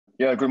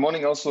Yeah, good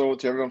morning also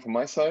to everyone from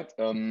my side.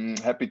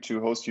 Happy to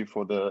host you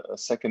for the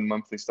second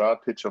monthly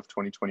startup pitch of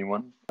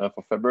 2021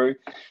 for February.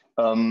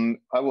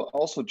 I will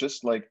also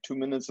just like 2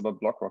 minutes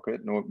about BlockRocket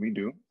and what we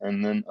do,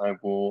 and then I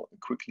will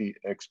quickly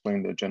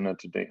explain the agenda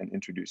today and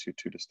introduce you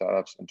to the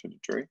startups and to the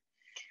jury.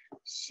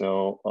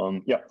 So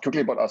yeah,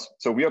 quickly about us.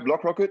 So we are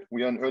BlockRocket.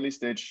 We are an early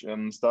stage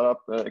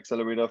startup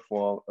accelerator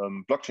for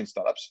blockchain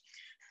startups,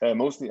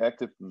 mostly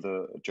active in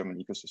the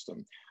German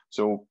ecosystem.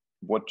 So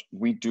what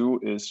we do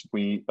is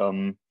we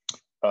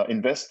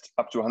invest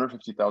up to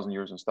 150,000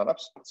 euros in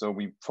startups. So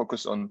we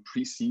focus on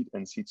pre-seed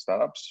and seed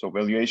startups. So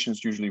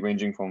valuations usually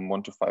ranging from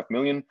 1 to 5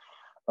 million.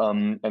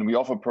 And we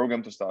offer a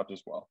program to start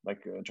as well,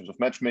 like in terms of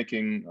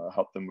matchmaking,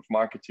 help them with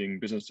marketing,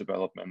 business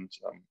development,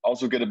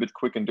 also get a bit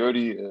quick and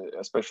dirty,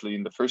 especially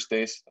in the first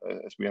days,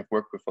 as we have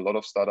worked with a lot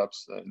of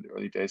startups in the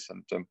early days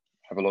and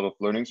have a lot of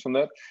learnings from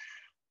that.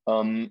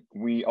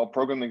 Our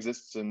program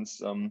exists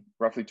since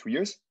roughly 2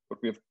 years, but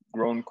we have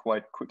grown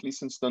quite quickly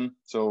since then.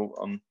 So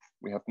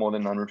we have more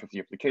than 150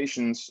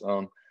 applications,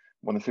 more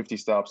than 50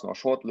 startups on our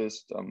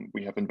shortlist.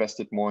 We have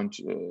invested more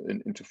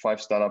into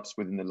 5 startups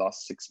within the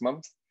last 6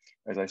 months.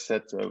 As I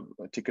said,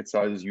 ticket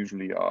sizes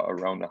usually are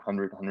around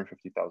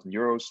 150,000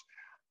 euros.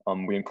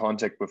 We're in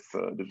contact with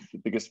the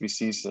biggest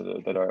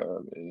VCs that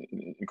are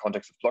in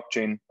context of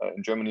blockchain,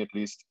 in Germany at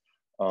least,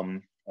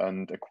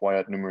 and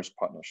acquired numerous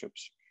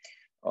partnerships.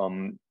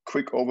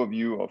 Quick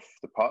overview of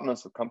the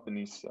partners or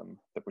companies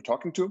that we're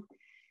talking to.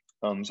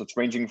 So it's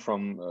ranging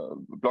from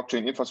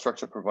blockchain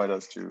infrastructure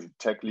providers to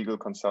tech legal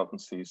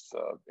consultancies,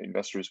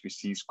 investors,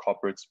 VCs,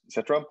 corporates,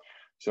 etc.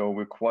 So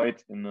we're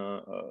quite in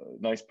a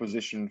nice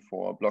position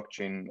for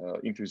blockchain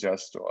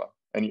enthusiasts or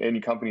any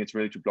company that's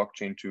related to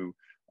blockchain to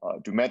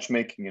do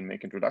matchmaking and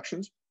make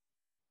introductions.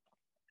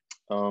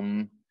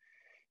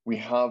 We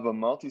have a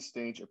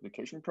multi-stage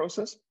application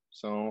process.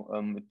 So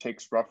it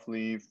takes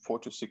roughly 4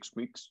 to 6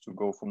 weeks to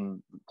go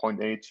from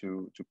point A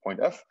to point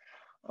F.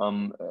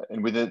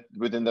 And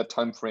within that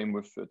time frame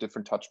with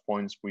different touch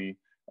points, we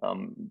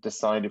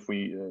decide if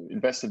we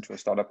invest into a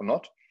startup or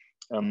not.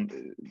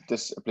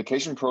 This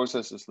application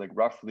process is like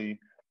roughly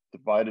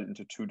divided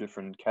into 2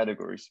 different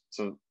categories.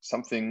 So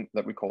something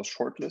that we call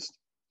shortlist.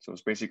 So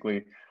it's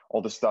basically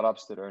all the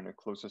startups that are in a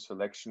closer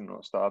selection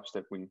or startups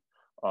that we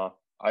are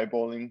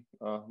eyeballing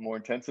more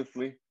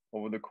intensively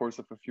over the course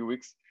of a few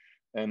weeks.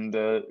 And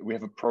we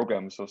have a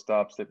program, so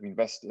startups that we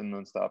invest in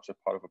and startups are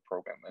part of a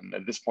program. And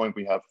at this point,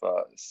 we have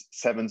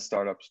 7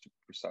 startups to be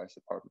precise,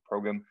 a part of the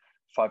program.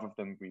 5 of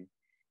them we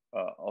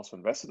also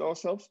invested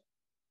ourselves.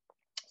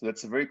 So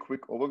that's a very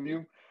quick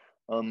overview.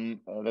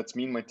 That's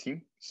me and my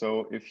team.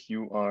 So if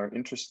you are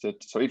interested,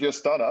 so if you're a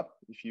startup,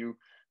 if you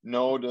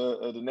know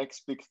the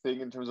next big thing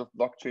in terms of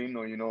blockchain,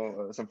 or you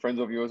know some friends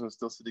of yours are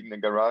still sitting in the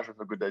garage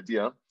with a good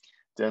idea,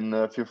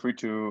 then feel free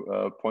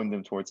to point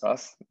them towards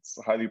us.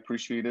 It's highly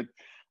appreciated.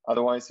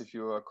 Otherwise, if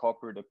you're a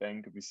corporate, a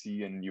bank, a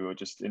VC, and you're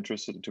just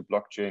interested into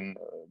blockchain,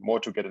 more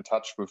to get in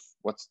touch with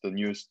what's the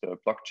newest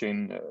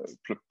blockchain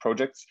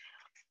projects,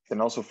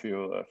 then also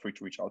feel free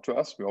to reach out to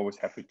us. We're always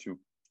happy to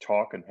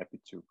talk and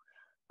happy to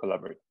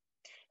collaborate.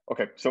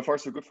 Okay, so far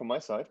so good from my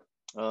side.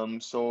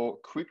 So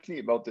quickly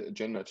about the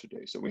agenda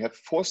today. So we have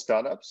 4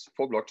 startups,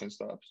 4 blockchain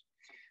startups,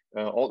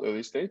 all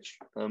early stage.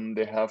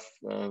 They have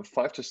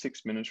 5 to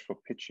 6 minutes for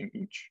pitching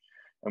each.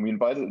 And we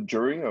invited a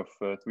jury of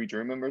 3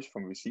 jury members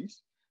from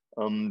VCs.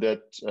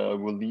 That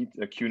will lead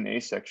a Q&A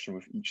section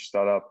with each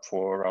startup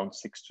for around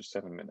 6 to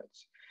 7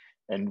 minutes.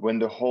 And when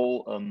the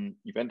whole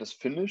event is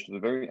finished, at the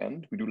very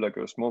end, we do like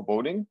a small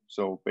voting.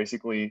 So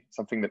basically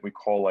something that we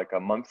call like a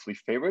monthly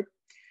favorite.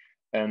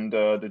 And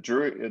the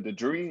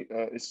jury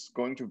is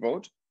going to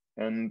vote.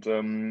 And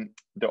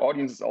the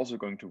audience is also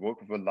going to vote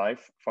with a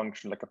live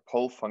function, like a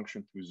poll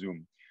function through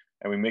Zoom.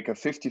 And we make a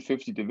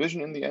 50-50 division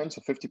in the end.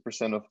 So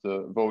 50% of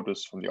the vote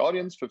is from the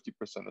audience,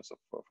 50% is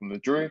from the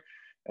jury.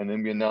 And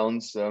then we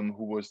announce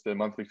who was the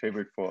monthly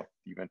favorite for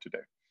the event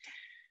today.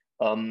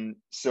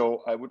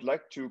 So I would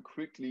like to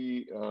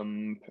quickly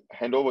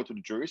hand over to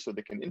the jury so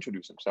they can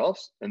introduce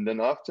themselves. And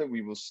then after,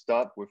 we will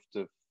start with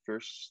the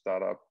first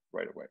startup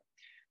right away.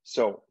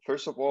 So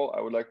first of all,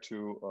 I would like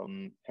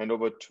to hand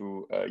over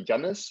to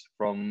Yannis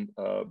from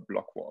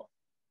Blockwall.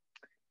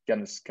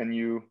 Yannis, can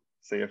you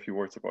say a few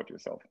words about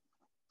yourself?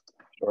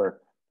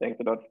 Sure. Thanks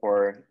a lot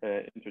for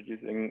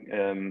introducing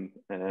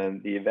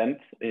the event.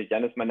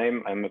 Yannis, my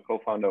name. I'm a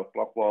co-founder of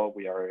Blockwall.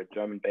 We are a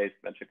German-based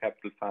venture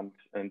capital fund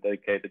and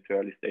dedicated to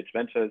early-stage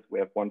ventures. We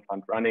have 1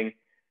 fund running,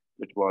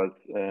 which was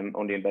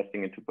only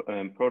investing into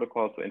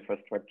protocols or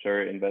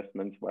infrastructure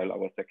investments, while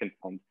our second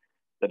fund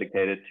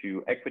dedicated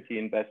to equity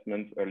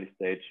investments,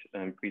 early-stage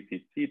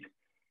pre-seed seed.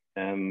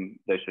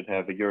 They should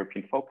have a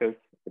European focus,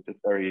 which is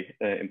very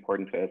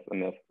important to us,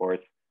 and of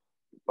course,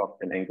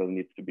 blockchain angle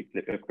needs to be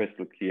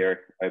crystal clear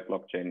why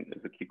blockchain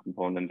is a key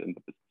component in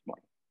the business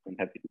model. I'm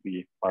happy to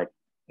be part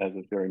as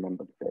a jury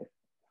member today.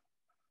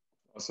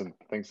 Awesome.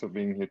 Thanks for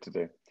being here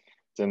today.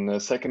 Then the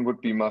second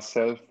would be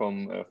Marcel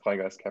from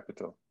Freigeist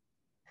Capital.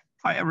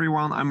 Hi,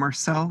 everyone. I'm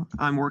Marcel.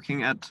 I'm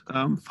working at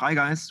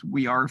Freigeist.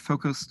 We are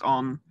focused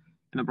on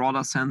in a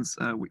broader sense,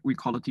 we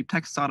call it deep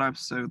tech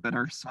startups. So that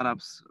are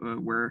startups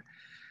where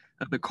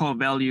the core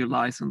value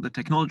lies in the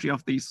technology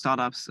of these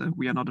startups.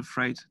 We are not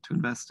afraid to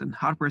invest in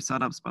hardware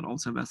startups, but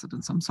also invested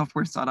in some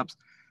software startups.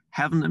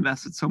 Haven't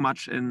invested so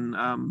much in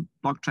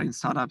blockchain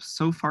startups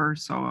so far.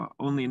 So our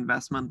only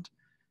investment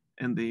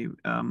in the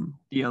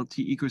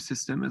DLT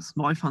ecosystem is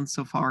Neufund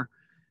so far.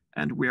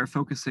 And we are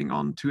focusing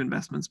on 2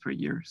 investments per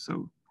year.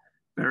 So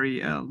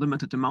very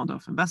limited amount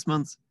of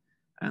investments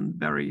and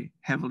very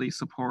heavily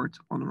support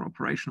on an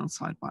operational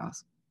side by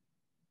us.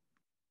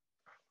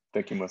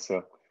 Thank you,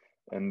 Marcel.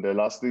 And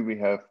lastly, we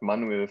have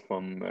Manuel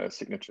from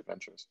Signature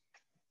Ventures.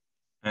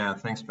 Yeah,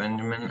 thanks,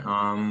 Benjamin.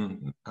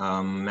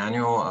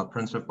 Manuel, a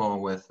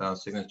principal with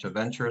Signature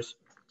Ventures.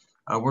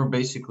 We're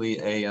basically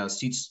a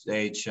seed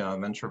stage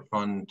venture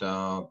fund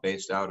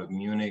based out of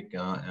Munich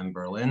and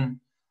Berlin.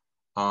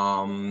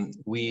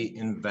 We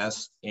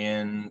invest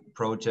in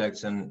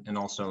projects and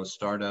also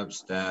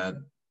startups that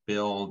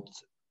build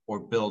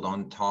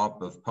on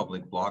top of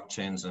public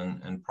blockchains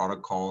and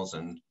protocols.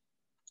 And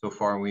so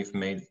far, we've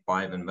made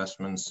 5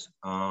 investments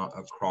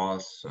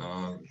across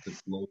the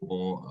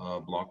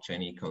global blockchain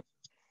ecosystem.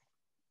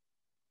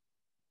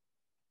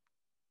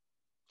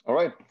 All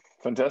right,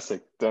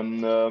 fantastic.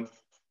 Then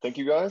thank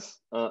you guys.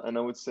 And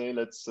I would say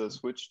let's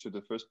switch to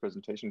the first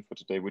presentation for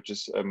today, which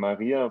is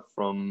Maria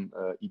from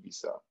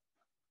IBISA.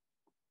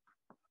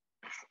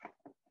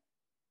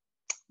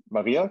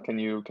 Maria, can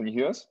you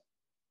hear us?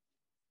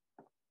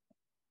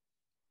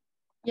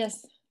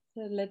 Yes.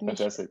 So let me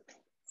share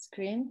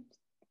screen.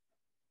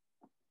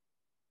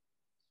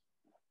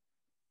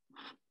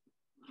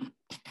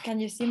 Can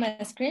you see my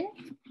screen?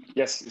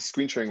 Yes,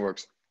 screen sharing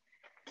works.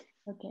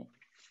 Okay,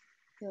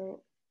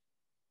 so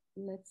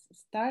let's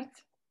start.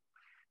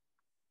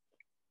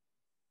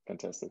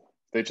 Fantastic.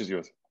 Stage is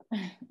yours.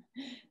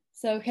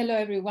 So hello,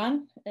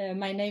 everyone.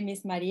 My name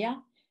is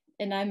Maria,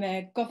 and I'm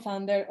a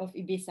co-founder of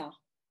IBISA.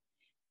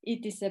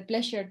 It is a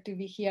pleasure to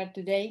be here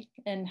today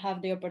and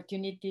have the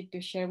opportunity to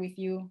share with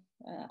you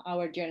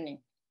our journey.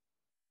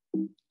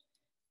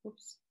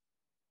 Oops.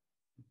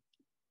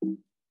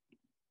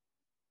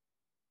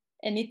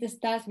 And it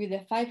starts with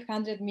the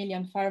 500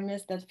 million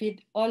farmers that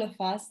feed all of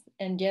us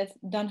and yet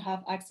don't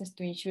have access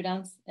to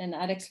insurance and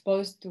are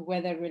exposed to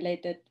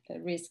weather-related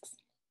risks.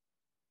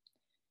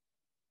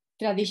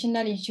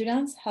 Traditional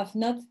insurance have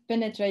not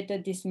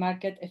penetrated this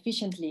market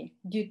efficiently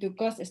due to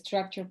cost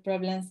structure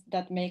problems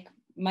that make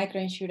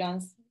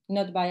microinsurance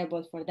not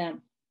viable for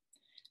them.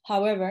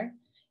 However,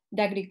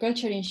 the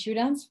agriculture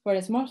insurance for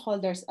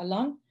smallholders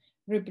alone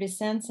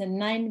represents a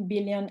 9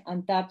 billion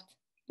untapped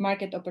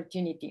market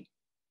opportunity.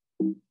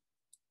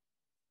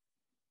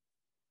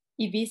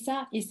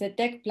 IBISA is a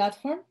tech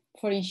platform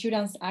for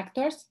insurance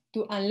actors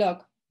to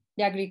unlock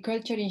the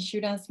agriculture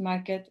insurance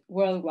market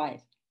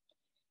worldwide.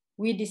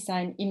 We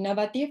design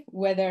innovative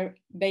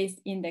weather-based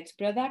index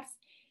products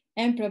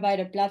and provide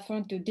a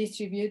platform to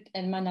distribute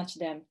and manage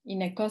them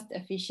in a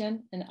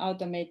cost-efficient and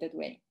automated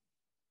way.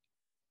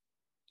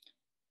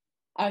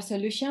 Our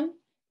solution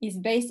is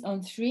based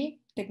on 3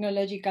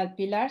 technological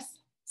pillars: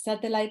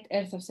 satellite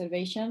Earth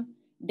observation,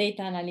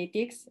 data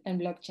analytics, and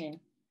blockchain,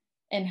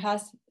 and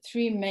has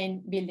 3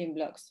 main building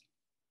blocks.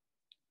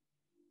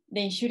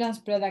 The insurance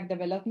product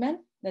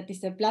development, that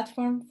is a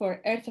platform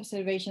for Earth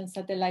observation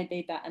satellite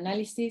data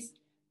analysis,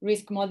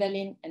 risk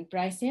modeling, and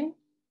pricing.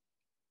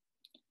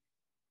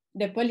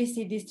 The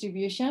policy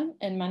distribution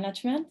and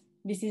management,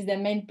 this is the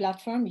main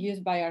platform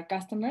used by our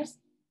customers.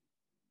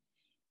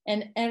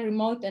 And a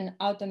remote and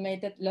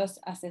automated loss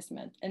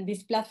assessment. And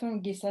this platform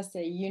gives us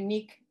a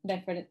unique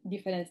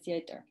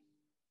differentiator.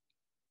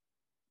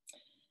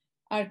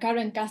 Our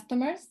current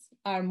customers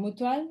are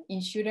mutual,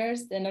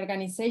 insurers, and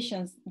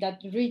organizations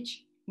that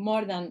reach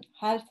more than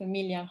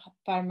 500,000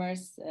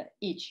 farmers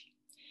each.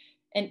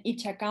 And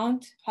each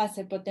account has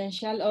a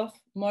potential of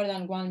more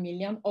than 1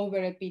 million over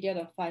a period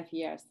of 5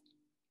 years.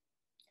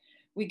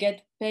 We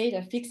get paid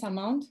a fixed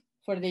amount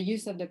for the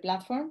use of the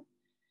platform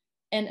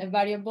and a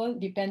variable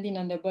depending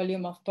on the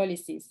volume of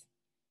policies.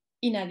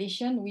 In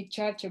addition, we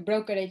charge a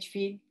brokerage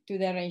fee to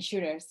the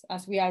reinsurers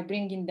as we are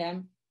bringing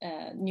them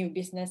new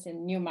business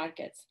and new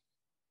markets.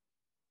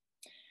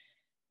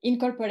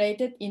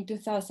 Incorporated in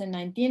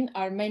 2019,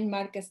 our main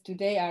markets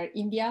today are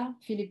India,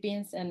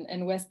 Philippines,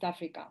 and West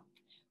Africa.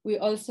 We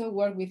also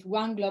work with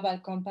 1 global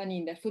company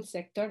in the food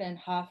sector and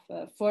have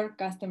 4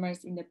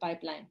 customers in the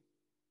pipeline.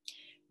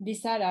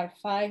 These are our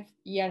 5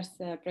 years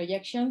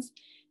projections,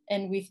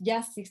 and with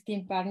just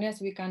 16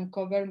 partners, we can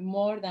cover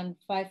more than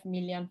 5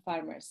 million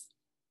farmers.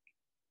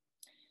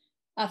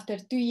 After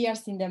 2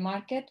 years in the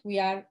market, we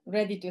are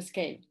ready to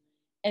scale.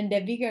 And the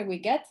bigger we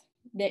get,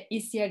 the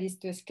easier it is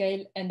to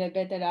scale and the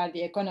better are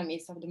the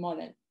economies of the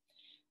model.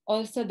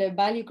 Also, the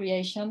value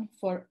creation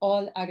for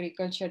all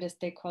agriculture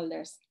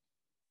stakeholders.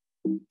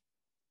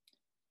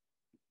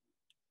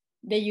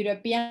 The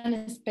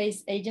European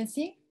Space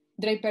Agency,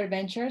 Draper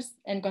Ventures,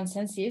 and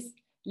Consensus,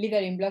 leader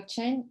in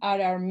blockchain,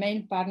 are our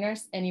main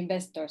partners and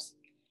investors.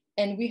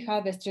 And we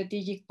have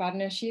strategic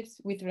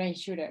partnerships with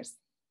reinsurers.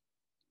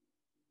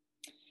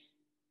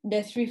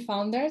 The 3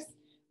 founders,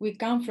 We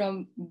come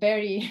from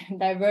very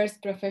diverse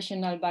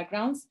professional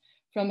backgrounds,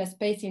 from a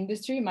space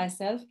industry,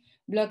 myself,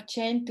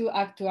 blockchain to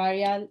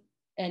actuarial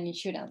and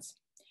insurance.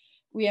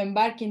 We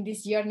embark in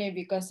this journey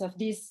because of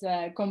this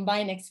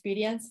combined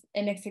experience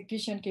and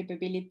execution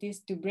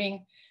capabilities to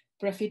bring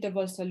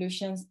profitable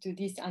solutions to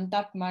these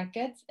untapped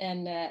markets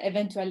and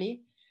eventually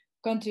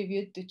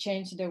contribute to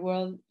change the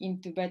world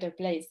into a better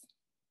place.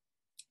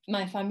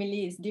 My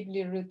family is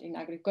deeply rooted in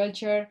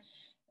agriculture.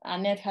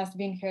 Annette has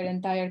been her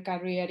entire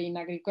career in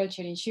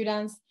agriculture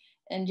insurance,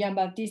 and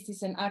Jean-Baptiste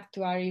is an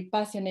actuary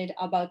passionate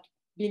about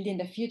building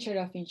the future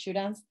of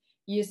insurance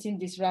using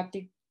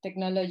disruptive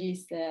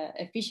technologies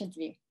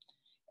efficiently.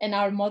 And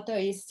our motto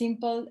is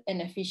simple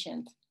and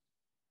efficient.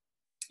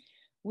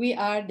 We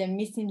are the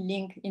missing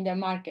link in the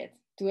market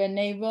to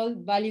enable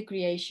value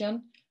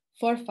creation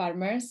for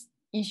farmers,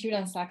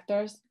 insurance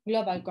actors,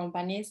 global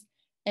companies,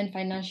 and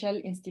financial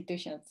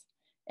institutions.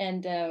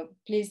 And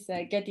please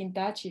get in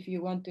touch if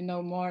you want to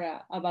know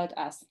more about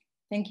us.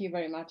 Thank you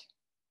very much.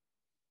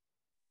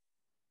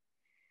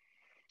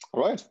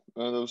 All right,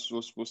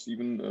 that was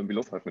even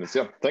below 5 minutes.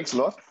 Yeah, thanks a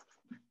lot.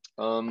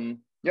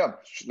 Yeah,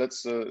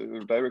 let's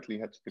directly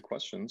head to the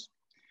questions.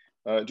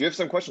 Do you have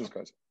some questions,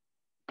 guys?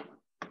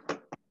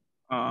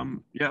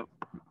 Yeah,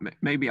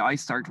 maybe I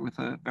start with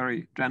a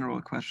very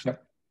general question.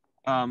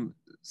 Yeah.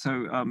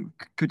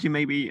 Could you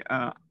maybe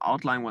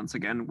outline once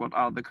again what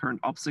are the current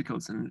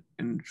obstacles in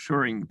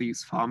ensuring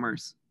these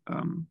farmers?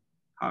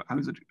 How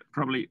is it?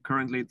 Probably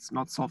currently it's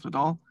not solved at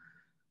all.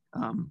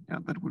 Yeah,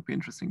 that would be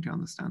interesting to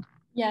understand.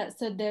 Yeah,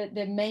 so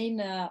the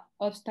main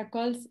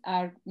obstacles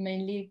are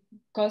mainly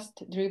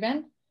cost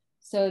driven.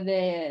 So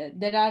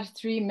there are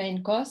three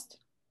main costs: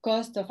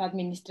 cost of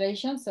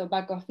administration, so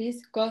back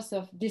office; cost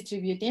of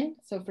distributing,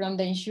 so from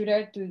the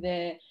insurer to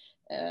the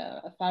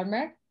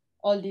farmer,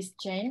 all this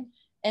chain;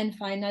 and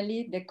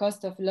finally the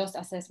cost of loss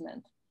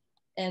assessment.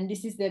 And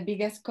this is the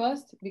biggest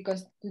cost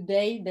because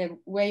today the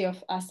way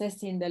of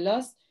assessing the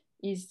loss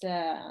is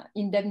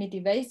indemnity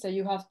based. So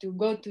you have to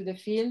go to the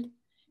field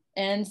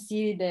and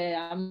see the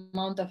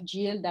amount of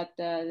yield that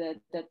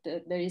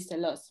there is a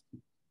loss.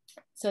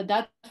 So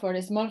that for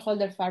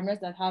smallholder farmers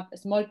that have a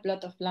small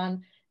plot of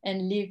land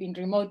and live in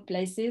remote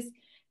places,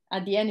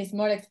 at the end it's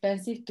more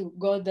expensive to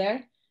go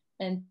there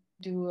and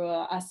to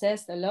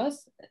assess the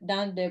loss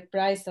than the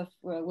price of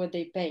what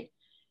they pay.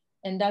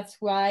 And that's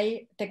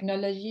why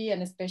technology,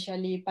 and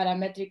especially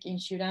parametric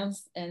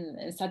insurance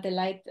and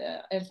satellite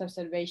Earth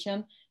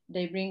observation,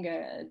 they bring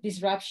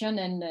disruption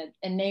and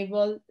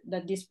enable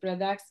that these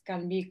products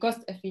can be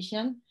cost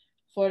efficient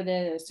for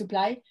the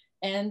supply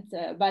and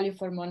value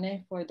for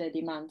money for the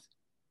demand.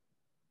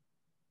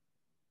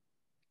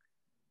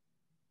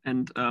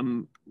 And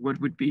what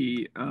would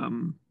be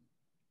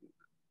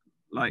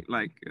like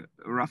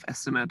a rough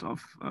estimate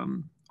of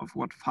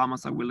what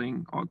farmers are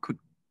willing or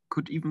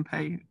could even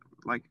pay?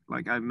 Like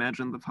I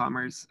imagine the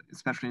farmers,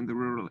 especially in the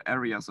rural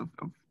areas of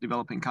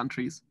developing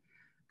countries,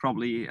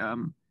 probably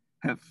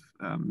have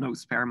no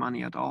spare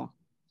money at all.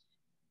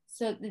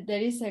 So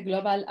there is a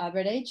global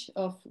average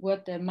of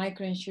what the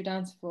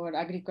microinsurance for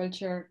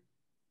agriculture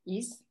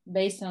is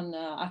based on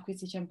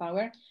acquisition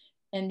power,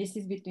 and this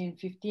is between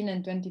 $15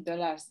 and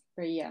 $20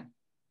 per year.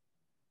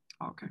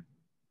 Okay.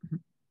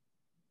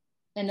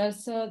 And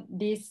also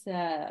this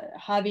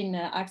having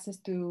access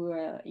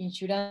to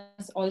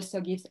insurance also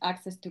gives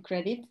access to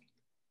credit,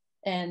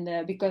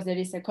 and because there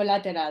is a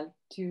collateral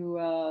to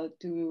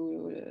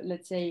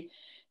let's say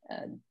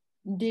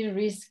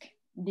de-risk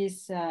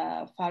these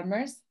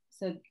farmers.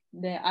 So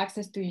the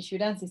access to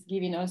insurance is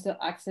giving also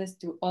access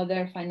to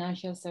other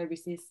financial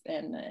services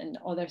and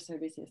other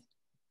services.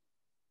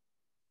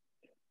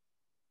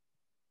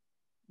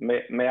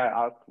 May I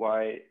ask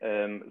why?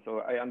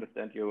 So I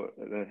understand you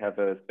have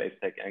a space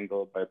tech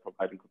angle by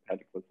providing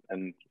Copernicus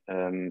and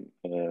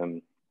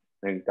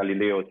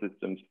Galileo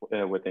systems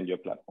within your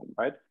platform,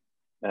 right?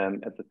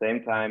 At the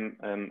same time,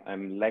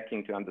 I'm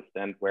lacking to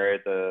understand where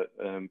the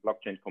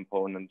blockchain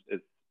component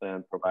is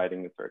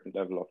providing a certain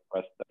level of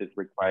trust that is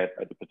required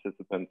by the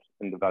participants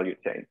in the value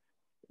chain.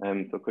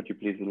 So could you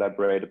please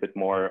elaborate a bit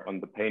more on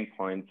the pain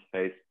points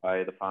faced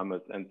by the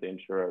farmers and the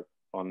insurers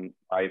on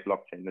why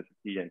blockchain is a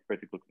key and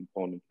critical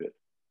component to it?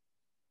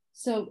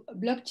 So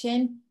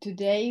blockchain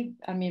today,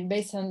 I mean,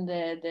 based on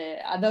the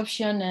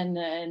adoption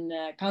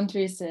and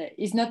countries,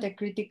 is not a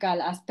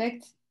critical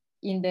aspect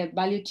in the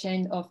value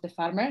chain of the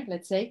farmer,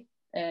 let's say.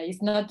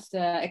 It's not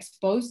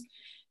exposed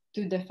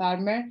to the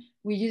farmer.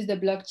 We use the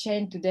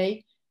blockchain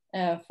today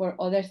for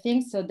other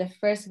things. So the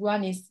first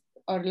one is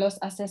our loss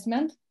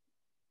assessment.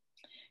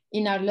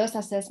 In our loss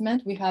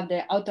assessment, we have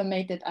the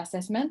automated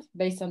assessment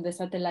based on the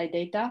satellite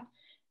data.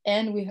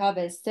 And we have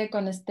a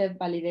second step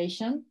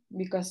validation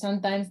because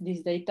sometimes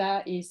this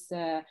data is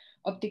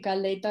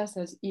optical data.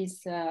 So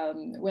it's,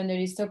 when there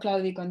is so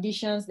cloudy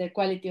conditions, the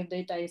quality of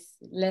data is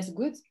less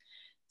good.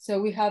 So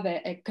we have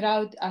a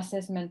crowd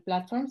assessment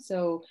platform.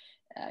 So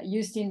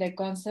using the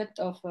concept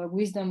of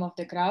wisdom of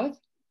the crowd,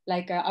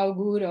 like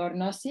augur or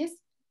gnosis.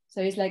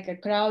 So it's like a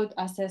crowd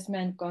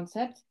assessment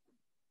concept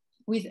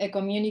with a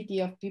community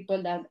of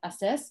people that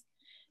assess.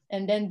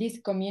 And then this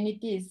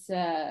community is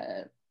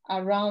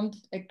around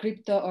a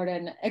crypto or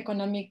an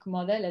economic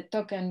model, a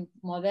token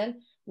model,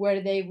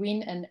 where they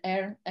win and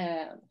earn,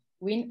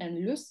 win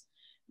and lose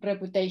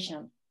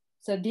reputation.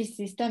 So this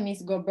system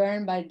is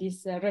governed by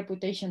this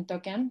reputation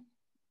token,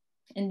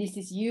 and this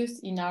is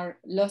used in our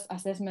loss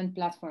assessment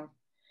platform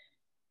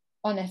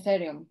on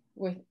Ethereum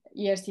with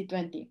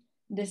ERC20.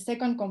 The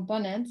second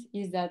component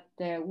is that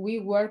we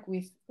work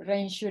with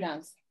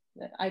reinsurance.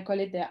 I call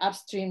it the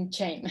upstream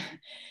chain.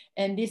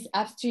 And this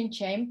upstream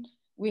chain,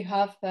 we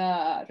have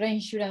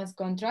reinsurance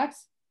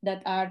contracts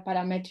that are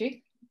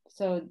parametric.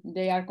 So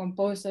they are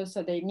composed,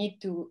 so they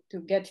need to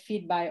get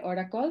fed by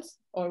oracles,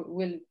 or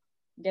will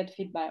get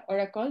fed by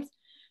oracles.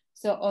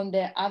 So on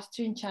the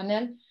upstream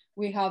channel,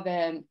 we have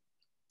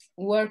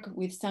work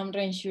with some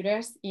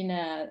reinsurers in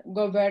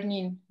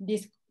governing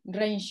this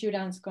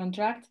reinsurance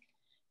contract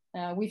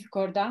with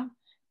Corda,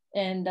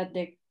 and that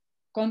the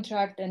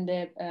contract and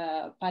the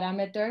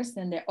parameters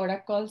and the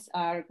oracles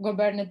are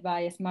governed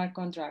by smart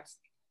contracts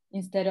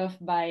instead of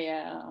by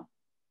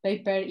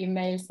paper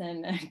emails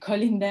and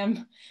calling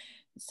them.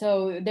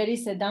 So there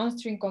is a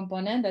downstream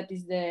component that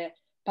is the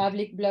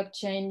public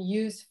blockchain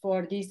used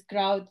for this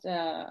crowd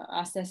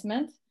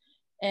assessment,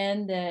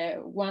 and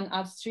one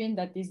upstream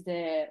that is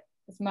the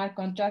smart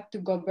contract to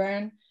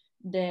govern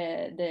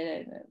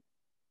the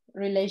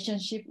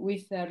relationship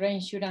with a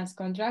reinsurance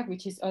contract,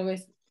 which is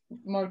always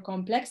more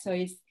complex. So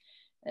it's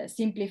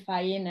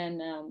simplifying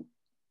and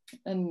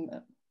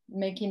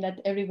making that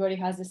everybody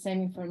has the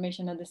same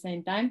information at the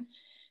same time.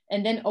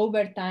 And then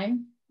over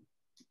time,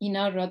 in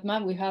our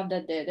roadmap, we have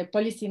that the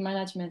policy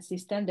management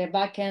system, the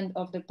back end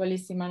of the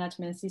policy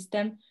management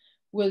system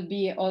will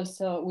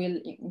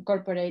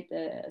incorporate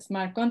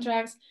smart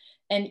contracts.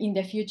 And in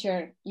the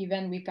future,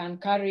 even we can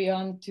carry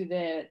on to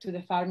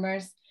the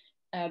farmers.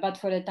 But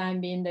for the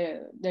time being,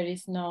 there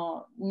is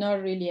not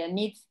really a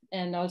need.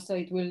 And also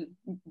it will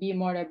be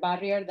more a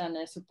barrier than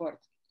a support.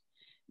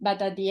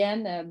 But at the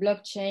end,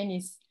 blockchain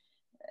is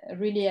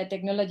really a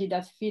technology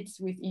that fits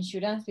with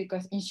insurance,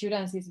 because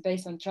insurance is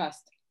based on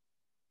trust.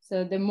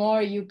 So the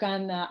more you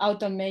can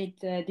automate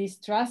this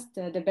trust,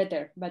 the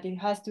better. But it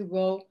has to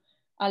go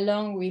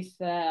along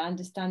with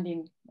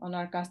understanding on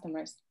our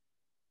customers.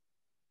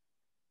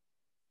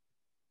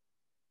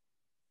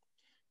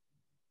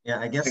 Yeah,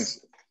 I guess. Thanks.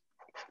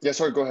 Yeah,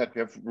 sorry, go ahead.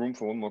 We have room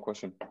for one more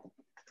question.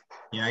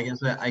 Yeah, I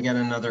guess I get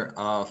another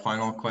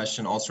final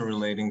question also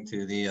relating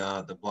to the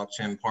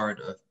blockchain part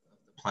of the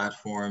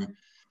platform.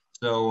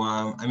 So,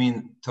 I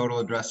mean,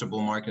 total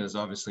addressable market is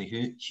obviously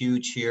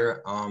huge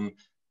here,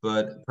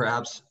 but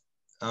perhaps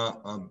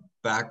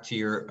back to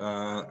your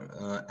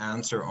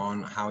answer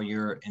on how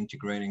you're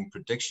integrating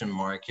prediction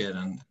market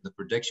and the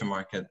prediction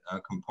market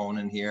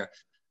component here.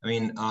 I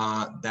mean,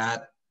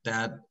 that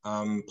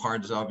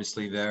part is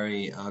obviously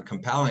very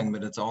compelling,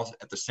 but it's also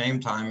at the same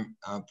time,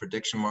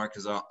 prediction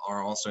markets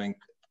are also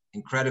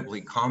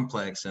incredibly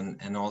complex,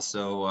 and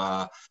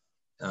also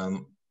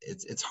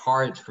it's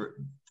hard for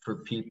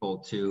people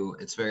to,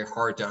 it's very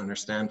hard to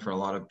understand for a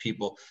lot of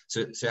people.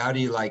 So how do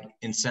you like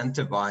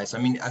incentivize?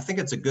 I mean, I think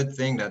it's a good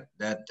thing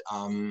that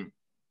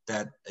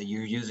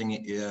you're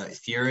using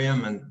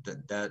Ethereum, and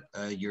that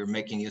you're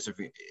making use of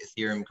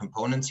Ethereum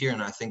components here.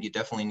 And I think you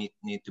definitely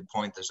need to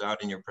point this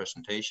out in your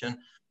presentation.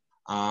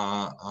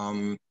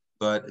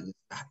 But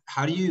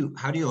how do you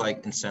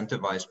like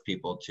incentivize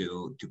people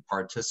to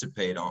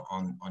participate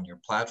on your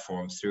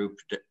platform through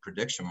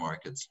prediction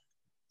markets?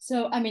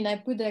 So, I mean, I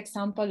put the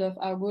example of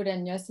Augur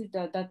and Yossi,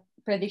 that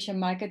prediction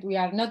market. We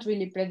are not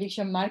really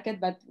prediction market,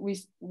 but we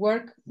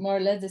work more or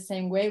less the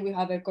same way. We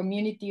have a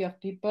community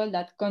of people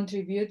that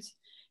contribute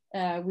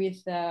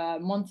with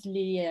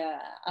monthly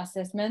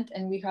assessment,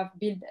 and we have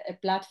built a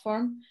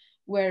platform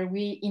where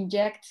we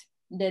inject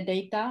the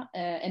data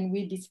and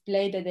we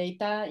display the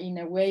data in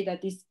a way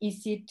that is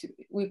easy to,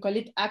 we call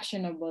it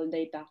actionable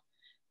data.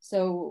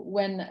 So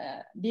when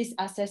these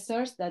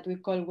assessors that we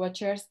call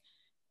watchers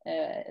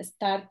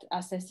start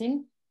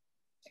assessing,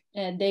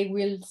 they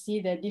will see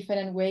the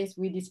different ways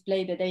we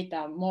display the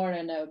data, more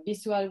in a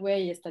visual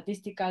way, a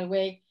statistical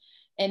way,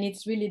 and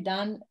it's really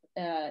done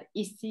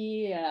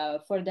easy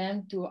for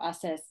them to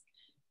assess.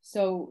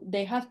 So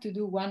they have to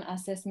do one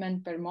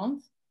assessment per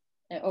month,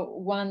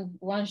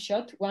 one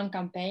shot, one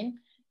campaign,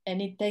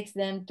 and it takes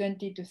them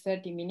 20 to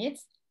 30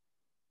 minutes.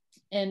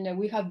 And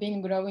we have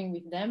been growing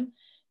with them,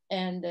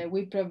 and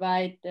we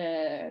provide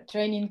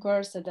training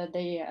course so that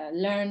they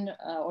learn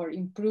or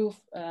improve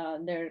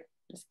their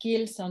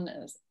skills on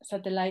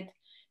satellite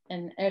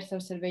and Earth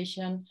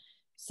observation.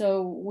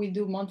 So we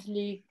do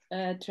monthly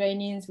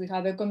trainings. We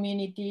have a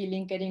community,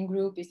 LinkedIn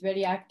group is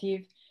very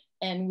active,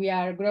 and we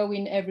are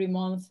growing every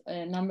month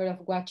a number of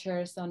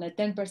watchers on a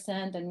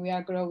 10%, and we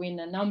are growing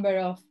a number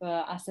of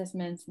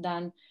assessments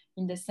done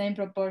in the same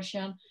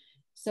proportion.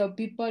 So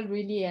people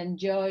really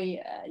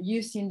enjoy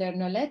using their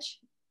knowledge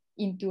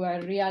into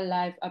a real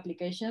life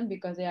application,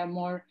 because they are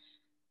more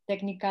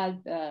technical,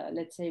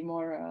 let's say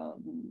more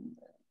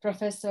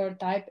professor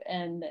type,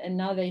 and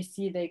now they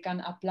see they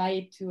can apply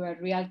it to a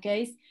real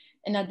case.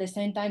 And at the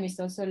same time, it's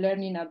also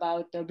learning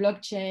about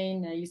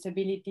blockchain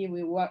usability.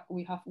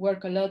 We have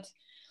worked a lot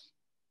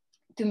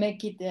to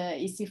make it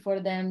easy for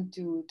them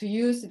to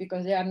use,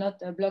 because they are not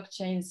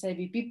blockchain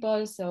savvy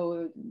people.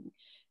 So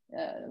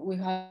we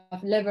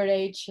have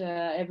leveraged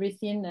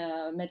everything,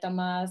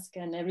 MetaMask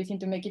and everything,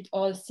 to make it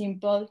all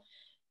simple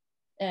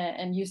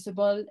and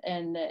usable.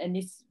 And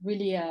it's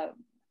really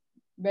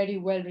very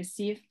well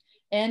received.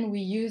 And we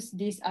use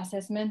this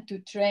assessment to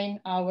train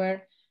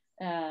our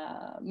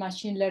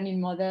machine learning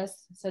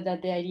models, so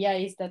that the idea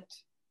is that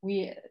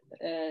we,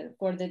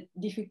 for the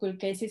difficult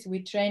cases,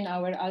 we train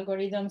our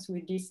algorithms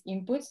with these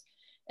inputs,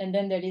 and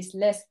then there is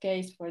less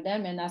case for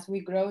them. And as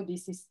we grow,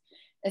 this is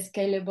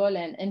scalable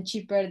and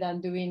cheaper than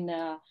doing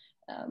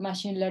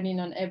machine learning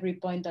on every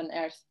point on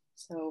Earth.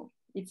 So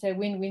it's a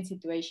win-win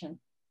situation.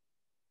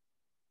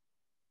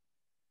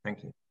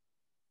 Thank you.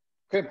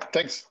 Okay,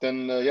 thanks.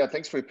 Then, yeah,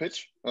 thanks for your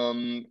pitch.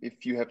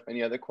 If you have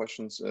any other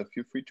questions,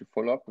 feel free to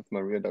follow up with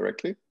Maria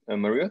directly.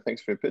 Maria,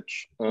 thanks for your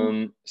pitch.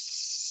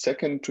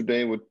 Second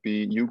today would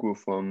be Hugo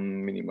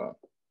from Minima.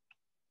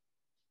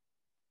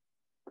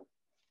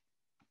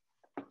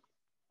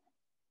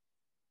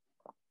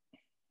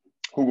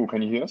 Hugo,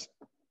 can you hear us?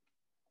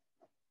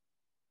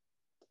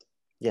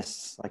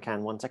 Yes, I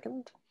can. 1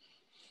 second.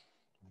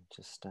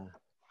 Just get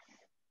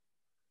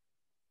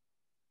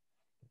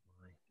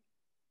my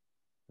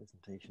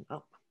presentation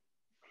up.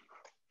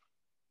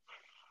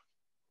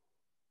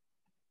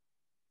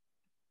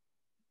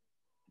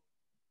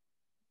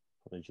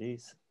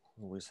 Apologies.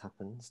 Always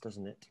happens,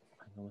 doesn't it?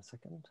 Hang on a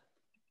second.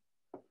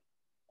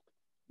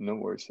 No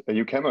worries.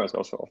 Your camera is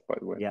also off, by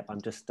the way. Yeah,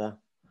 I'm just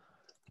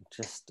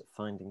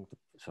finding.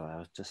 Sorry, I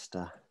was just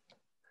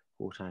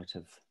caught out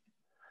of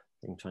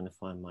trying to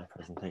find my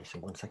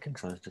presentation. 1 second,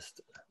 because I was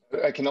just.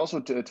 I can also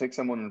take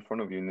someone in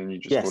front of you, and then you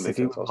just yes, go later. if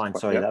you wouldn't mind.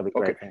 Sorry, yeah, that'd be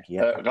great. Okay. Thank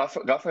you. Yeah.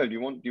 Raphael, do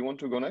you want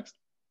to go next?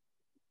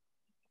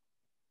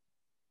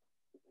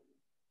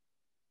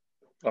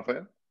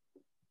 Raphael?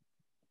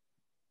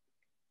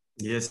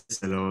 Yes.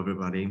 Hello,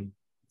 everybody.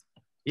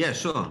 Yeah,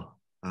 sure.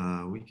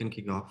 We can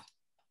kick off.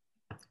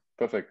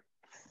 Perfect.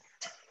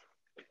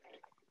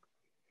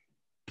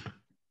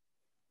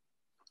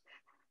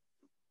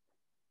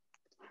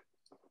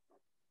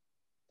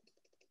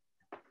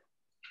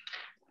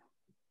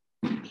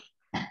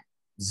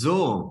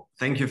 So,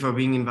 thank you for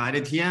being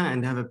invited here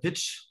and have a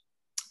pitch.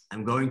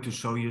 I'm going to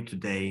show you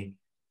today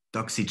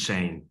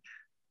DoxyChain.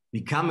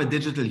 Become a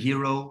digital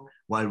hero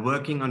while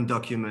working on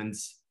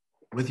documents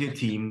with your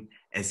team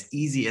as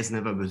easy as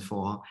never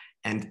before,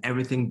 and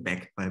everything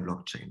backed by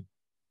blockchain.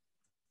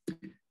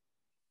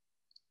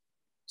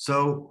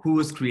 So who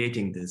is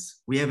creating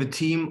this? We have a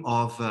team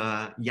of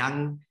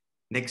young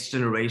next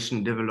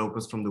generation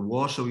developers from the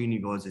Warsaw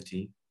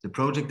University. The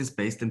project is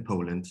based in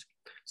Poland.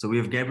 So we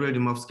have Gabriel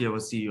Dymowski, our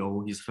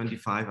CEO. He's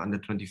 25, under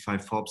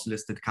 25 Forbes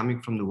listed,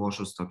 coming from the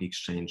Warsaw Stock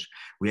Exchange.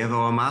 We have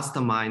our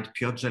mastermind,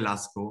 Piotr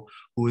Żelazko,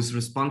 who is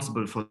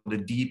responsible for the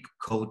deep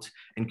code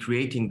and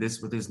creating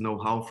this with his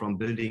know-how from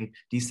building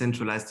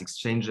decentralized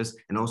exchanges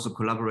and also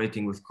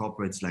collaborating with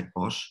corporates like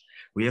Bosch.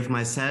 We have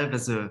myself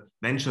as a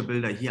venture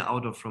builder here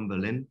from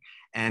Berlin.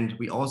 And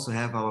we also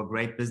have our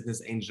great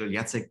business angel,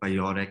 Jacek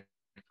Bajorek,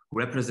 who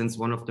represents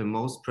one of the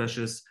most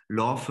precious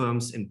law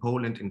firms in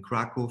Poland, in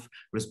Krakow,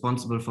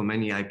 responsible for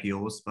many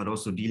IPOs, but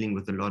also dealing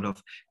with a lot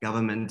of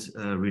government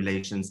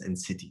relations and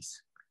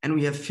cities. And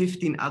we have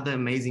 15 other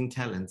amazing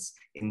talents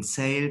in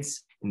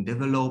sales, in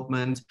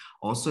development,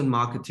 also in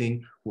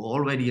marketing, who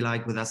already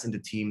like with us in the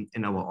team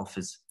in our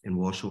office in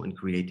Warsaw and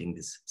creating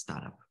this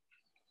startup.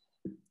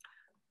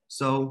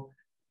 So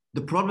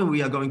the problem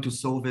we are going to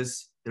solve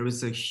is there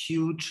is a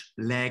huge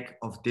lack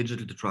of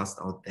digital trust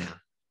out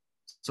there.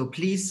 So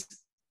please,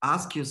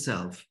 ask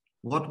yourself,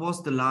 what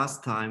was the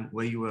last time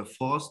where you were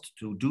forced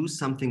to do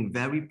something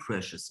very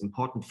precious,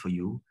 important for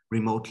you,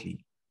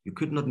 remotely? You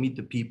could not meet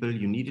the people,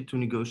 you needed to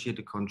negotiate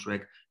a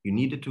contract, you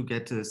needed to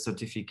get a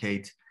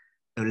certificate,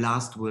 a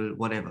last will,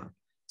 whatever.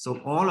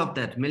 So all of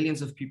that,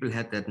 millions of people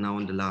had that now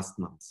in the last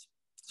months.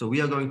 So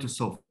we are going to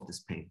solve this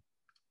pain.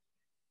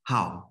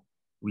 How?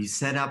 We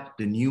set up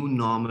the new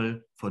normal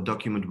for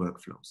document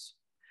workflows.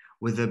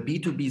 With a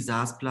B2B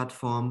SaaS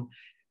platform,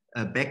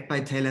 backed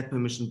by tailored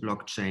permission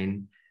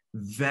blockchain,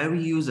 very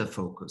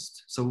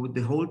user-focused. So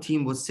the whole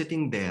team was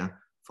sitting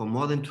there for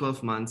more than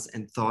 12 months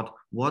and thought,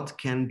 what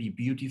can be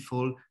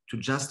beautiful to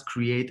just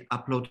create,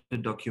 upload the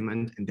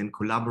document, and then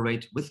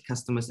collaborate with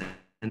customers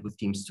and with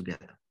teams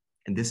together.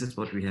 And this is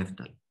what we have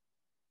done.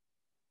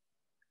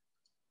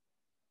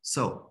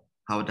 So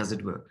how does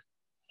it work?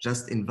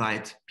 Just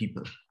invite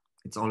people.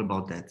 It's all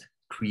about that.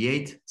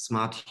 Create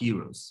smart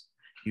heroes.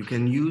 You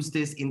can use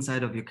this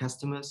inside of your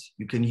customers.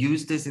 You can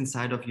use this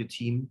inside of your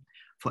team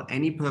for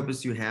any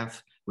purpose you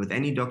have, with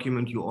any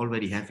document you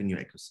already have in your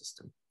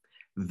ecosystem.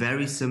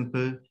 Very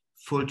simple,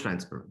 full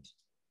transparent.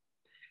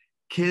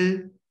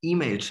 Kill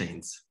email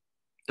chains.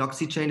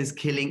 DoxyChain is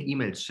killing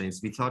email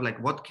chains. We thought,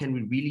 like, what can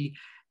we really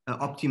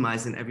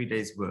optimize in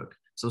everyday's work?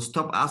 So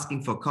stop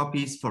asking for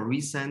copies, for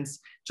resends,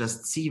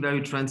 just see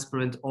very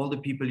transparent all the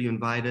people you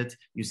invited.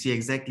 You see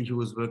exactly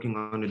who is working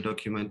on a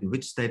document, in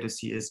which status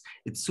he is.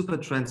 It's super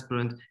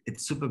transparent,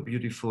 it's super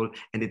beautiful,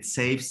 and it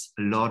saves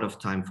a lot of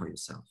time for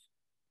yourself.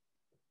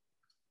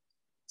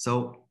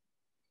 So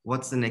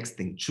what's the next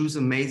thing? Choose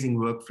amazing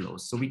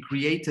workflows. So we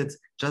created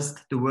just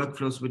the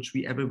workflows which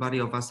everybody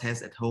of us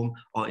has at home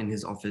or in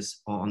his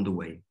office or on the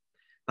way.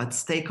 But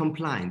stay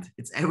compliant.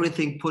 It's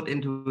everything put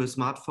into a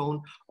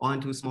smartphone or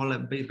into a smaller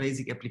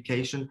basic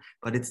application,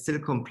 but it's still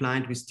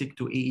compliant. We stick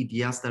to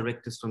EEDS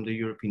directives from the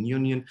European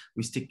Union.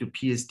 We stick to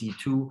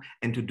PSD2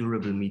 and to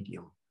durable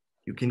medium.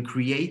 You can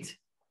create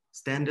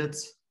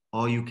standards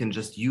or you can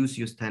just use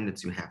your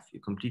standards you have.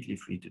 You're completely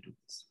free to do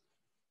this.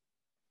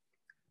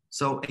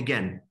 So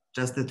again,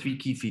 just the 3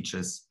 key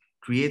features: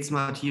 create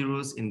smart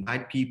heroes,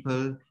 invite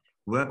people,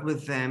 work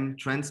with them,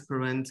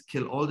 transparent,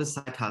 kill all the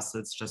side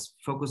hustles, just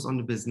focus on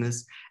the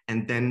business,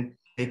 and then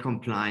stay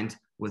compliant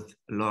with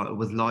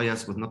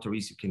lawyers, with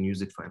notaries. You can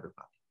use it for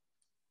everybody.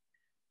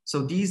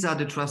 So these are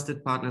the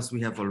trusted partners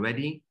we have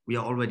already. We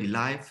are already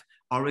live.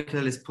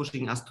 Oracle is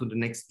pushing us to the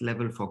next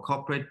level for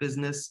corporate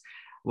business.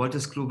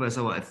 Wolters Kluwer is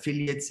our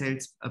affiliate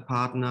sales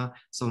partner.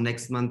 So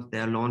next month,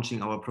 they're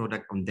launching our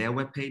product on their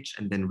webpage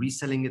and then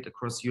reselling it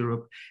across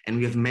Europe. And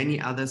we have many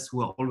others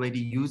who are already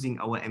using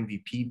our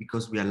MVP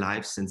because we are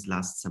live since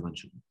last summer,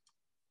 June.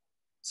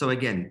 So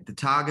again, the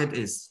target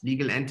is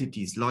legal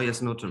entities,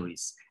 lawyers,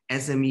 notaries,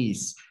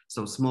 SMEs,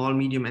 so small,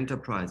 medium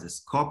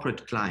enterprises,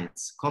 corporate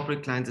clients.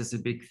 Corporate clients is a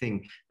big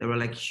thing. There are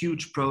like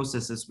huge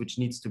processes which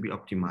needs to be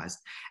optimized.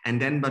 And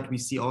then, but we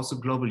see also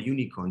global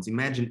unicorns.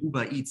 Imagine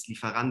Uber Eats,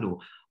 Lieferando,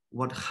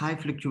 what high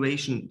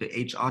fluctuation the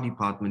HR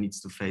department needs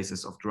to face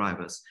as of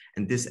drivers.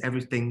 And this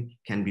everything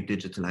can be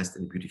digitalized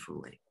in a beautiful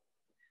way.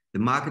 The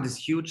market is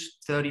huge,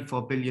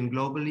 34 billion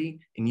globally.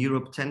 In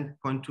Europe,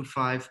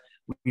 10.25.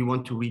 We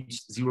want to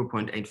reach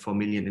 0.84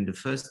 million in the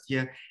first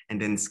year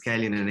and then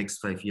scale in the next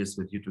 5 years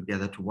with you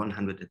together to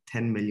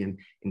 110 million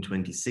in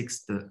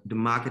 26. The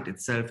market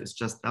itself is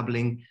just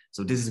doubling.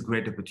 So this is a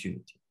great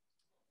opportunity.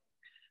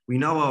 We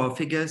know our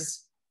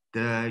figures.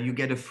 You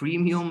get a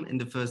freemium in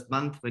the first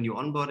month when you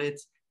onboard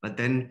it, but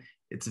then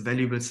it's a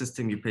valuable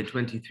system. You pay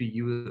 23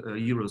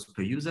 euros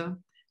per user.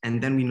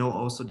 And then we know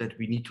also that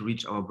we need to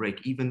reach our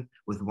break even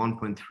with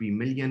 1.3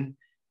 million,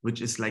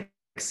 which is like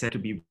said to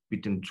be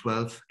between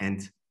 12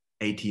 and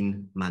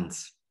 18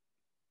 months.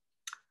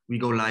 We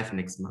go live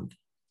next month.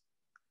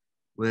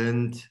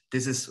 And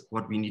this is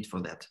what we need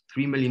for that.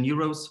 3 million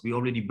euros, we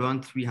already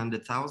burned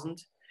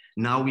 300,000.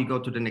 Now we go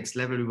to the next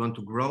level. We want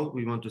to grow,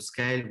 we want to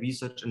scale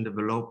research and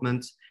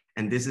development.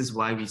 And this is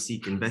why we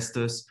seek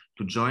investors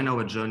to join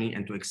our journey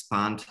and to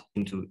expand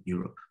into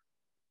Europe.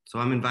 So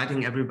I'm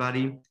inviting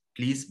everybody,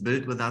 please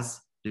build with us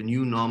the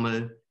new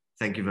normal.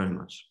 Thank you very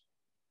much.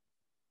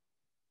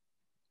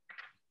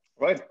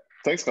 Right,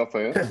 thanks,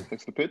 Raphael.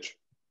 Thanks for the pitch.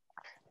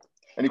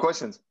 Any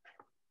questions?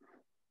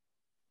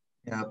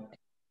 Yeah,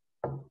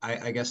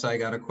 I guess I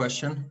got a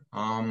question.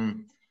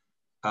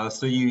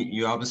 So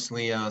you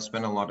obviously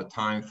spend a lot of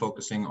time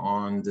focusing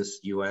on this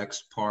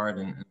UX part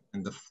and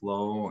the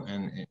flow,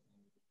 and it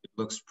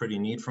looks pretty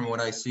neat from what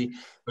I see.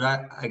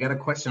 But I got a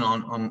question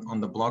on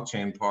the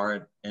blockchain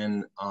part,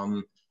 and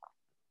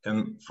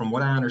from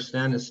what I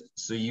understand is,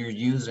 so you're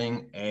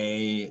using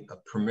a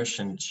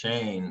permission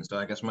chain. So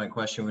I guess my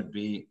question would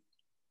be,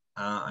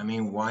 I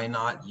mean, why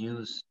not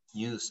use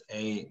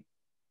a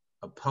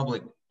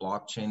public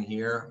blockchain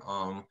here?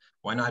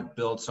 Why not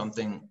build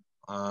something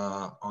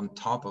on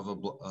top of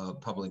a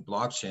public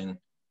blockchain?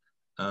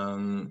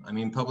 I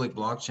mean, public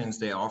blockchains,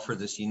 they offer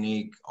this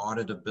unique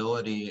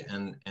auditability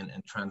and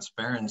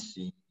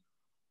transparency.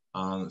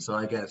 So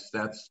I guess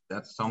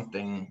that's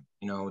something,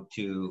 you know,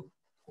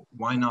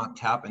 why not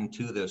tap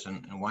into this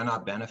and why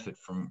not benefit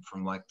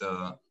from like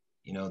the,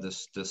 you know,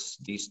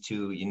 these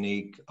two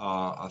unique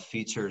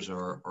features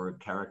or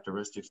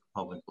characteristics of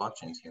public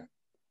blockchains here?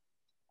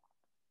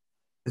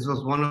 This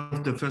was one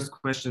of the first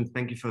questions.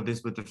 Thank you for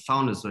this. With the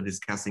founders were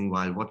discussing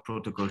while what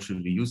protocol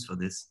should we use for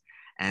this.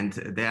 And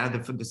there the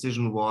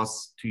decision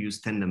was to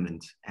use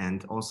Tendermint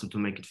and also to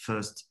make it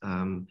first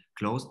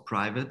closed,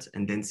 private,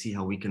 and then see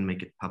how we can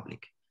make it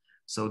public.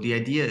 So the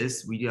idea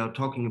is we are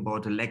talking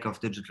about a lack of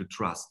digital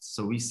trust.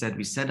 So we said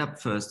we set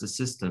up first a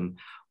system.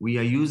 We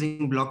are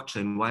using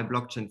blockchain. Why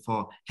blockchain?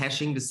 For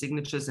hashing the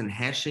signatures and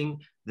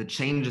hashing the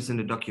changes in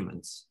the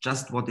documents,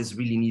 just what is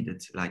really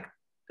needed, like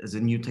as a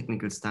new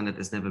technical standard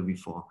as never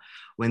before.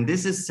 When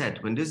this is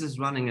set, when this is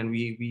running and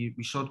we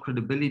showed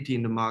credibility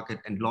in the market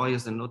and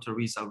lawyers and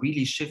notaries are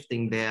really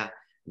shifting their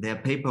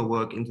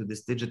paperwork into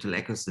this digital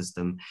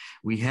ecosystem,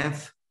 we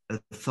have a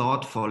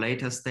thought for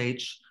later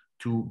stage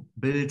to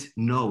build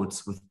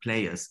nodes with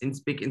players. In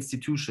big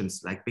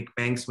institutions like big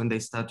banks, when they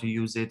start to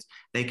use it,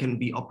 they can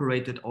be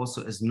operated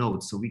also as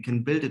nodes. So we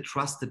can build a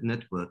trusted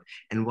network.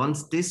 And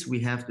once we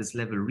have this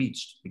level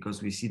reached,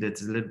 because we see that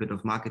there's a little bit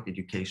of market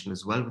education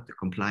as well with the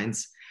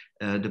compliance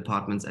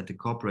departments at the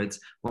corporates.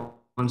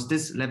 Once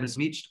this level is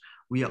reached,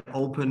 we are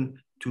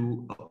open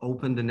to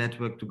open the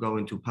network to go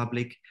into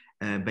public.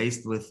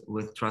 based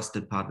with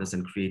trusted partners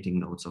and creating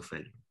nodes of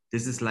value.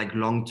 This is like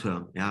long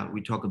term. Yeah,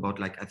 we talk about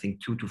like I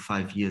think 2 to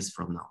 5 years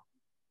from now.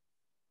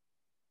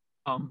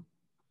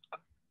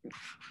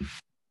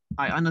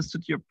 I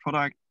understood your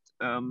product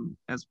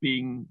as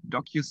being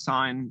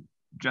DocuSign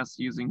just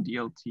using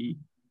DLT.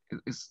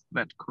 Is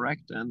that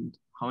correct? And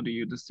how do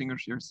you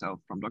distinguish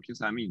yourself from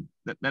DocuSign? I mean,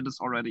 that is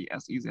already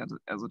as easy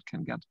as it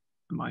can get,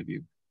 in my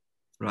view.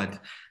 Right.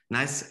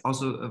 Nice.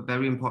 Also a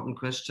very important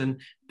question.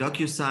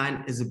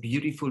 DocuSign is a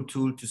beautiful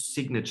tool to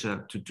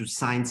signature, to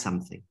sign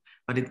something,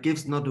 but it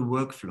gives not a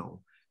workflow.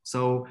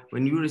 So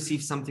when you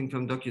receive something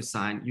from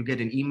DocuSign, you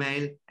get an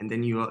email and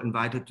then you are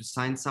invited to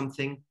sign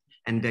something,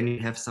 and then you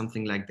have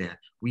something like that.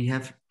 We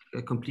have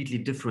a completely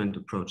different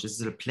approach. This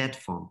is a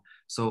platform.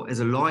 So as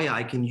a lawyer,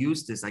 I can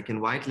use this, I can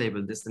white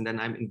label this, and then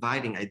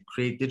I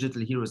create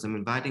digital heroes. I'm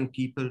inviting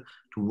people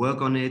to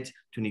work on it,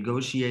 to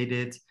negotiate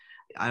it.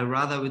 I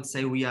rather would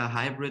say we are a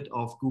hybrid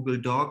of Google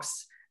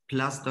Docs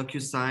plus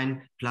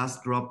DocuSign plus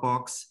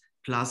Dropbox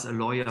plus a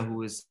lawyer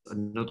who is a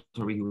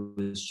notary who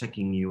is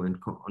checking you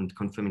and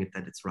confirming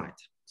that it's right.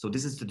 So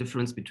this is the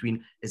difference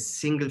between a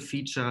single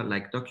feature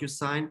like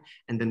DocuSign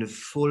and then a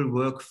full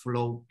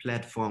workflow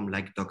platform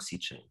like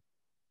DoxyChain.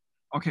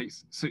 Okay,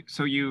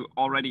 so you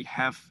already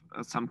have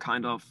some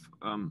kind of,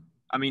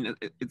 I mean,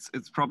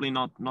 it's probably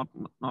not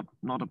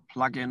a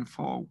plugin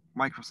for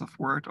Microsoft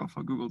Word or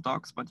for Google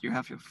Docs, but you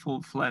have your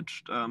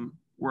full-fledged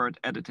Word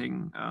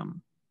editing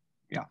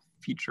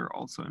feature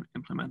also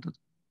implemented.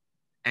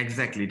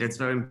 Exactly, that's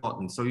very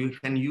important. So you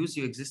can use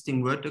your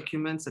existing Word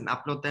documents and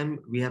upload them.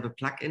 We have a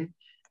plugin,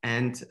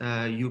 and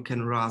you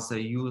can rather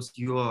use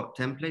your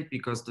template,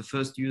 because the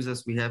first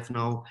users we have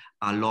now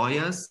are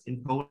lawyers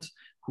in Poland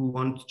who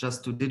want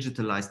just to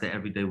digitalize their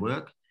everyday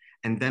work.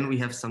 And then we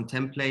have some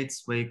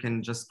templates where you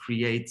can just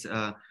create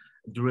a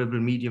durable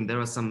medium. There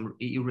are some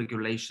EU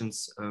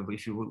regulations.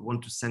 If you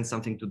want to send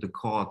something to the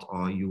court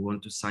or you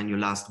want to sign your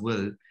last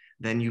will,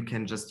 then you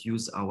can just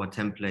use our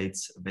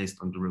templates based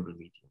on durable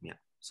medium. Yeah.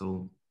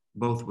 So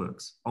both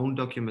works, own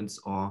documents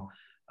or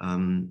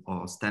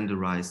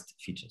standardized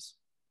features.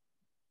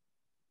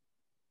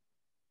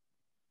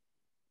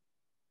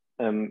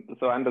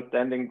 So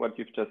understanding what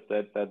you've just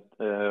said, that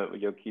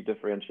your key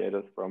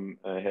differentiators from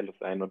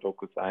HelloSign or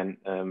DocuSign,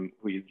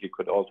 who usually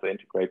could also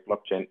integrate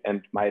blockchain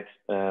and might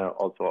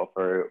also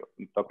offer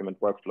document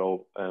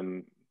workflow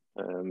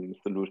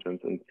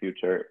solutions in the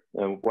future.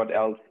 What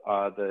else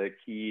are the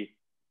key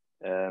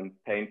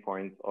pain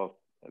points of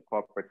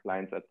corporate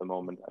clients at the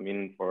moment? I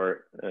mean,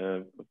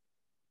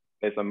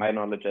 based on my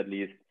knowledge at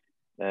least,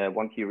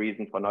 one key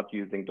reason for not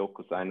using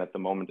DocuSign at the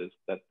moment is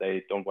that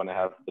they don't want to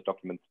have the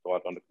documents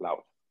stored on the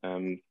cloud.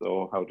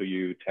 So how do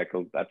you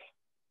tackle that?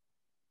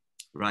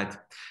 Right.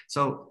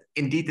 So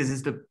indeed, this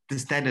is the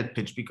standard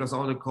pitch, because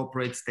all the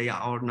corporates, they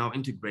are now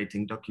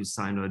integrating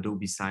DocuSign or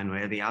Adobe Sign or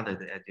any other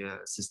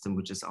system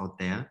which is out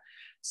there.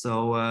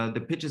 So the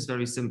pitch is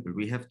very simple.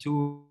 We have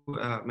two,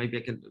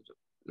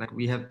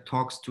 we have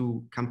talks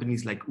to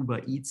companies like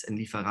Uber Eats and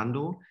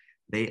Lieferando.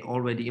 They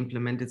already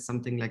implemented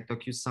something like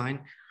DocuSign,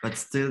 but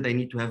still they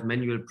need to have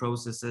manual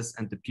processes,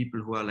 and the people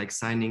who are like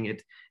signing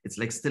it, it's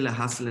like still a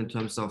hassle in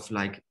terms of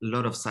like a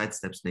lot of side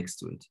steps next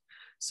to it.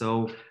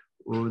 So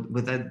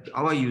with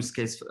our use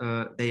case,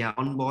 they are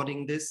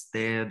onboarding this.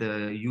 They're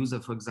the user,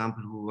 for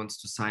example, who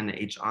wants to sign an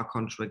HR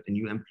contract, a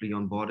new employee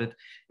onboarded,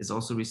 is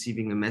also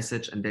receiving a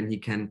message, and then he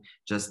can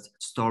just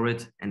store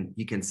it and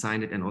he can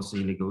sign it and also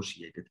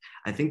negotiate it.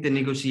 I think the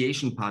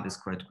negotiation part is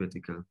quite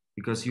critical,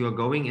 because you are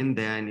going in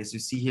there, and as you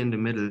see here in the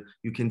middle,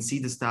 you can see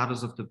the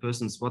status of the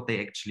persons, what they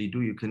actually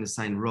do. You can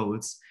assign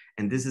roles.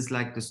 And this is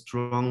like the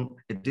strong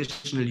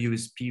additional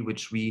USP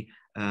which we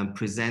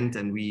present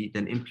and we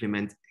then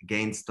implement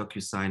against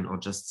DocuSign or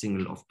just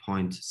single of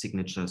point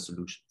signature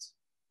solutions.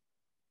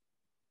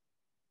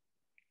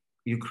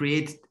 You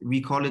create,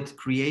 we call it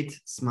create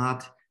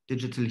smart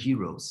digital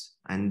heroes.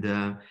 And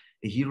a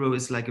hero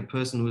is like a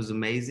person who is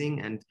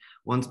amazing, and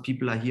once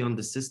people are here on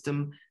the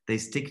system, they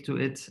stick to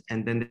it,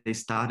 and then they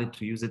started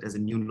to use it as a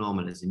new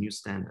normal, as a new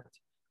standard.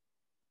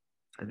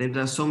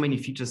 There are so many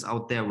features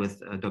out there with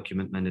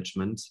document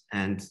management,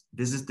 and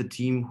this is the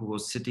team who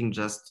was sitting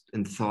just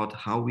and thought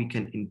how we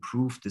can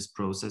improve this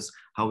process,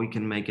 how we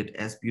can make it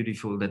as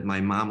beautiful that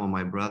my mom or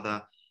my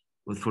brother,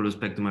 with full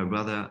respect to my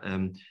brother,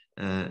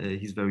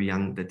 he's very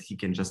young, that he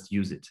can just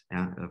use it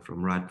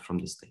right from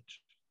the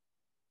stage.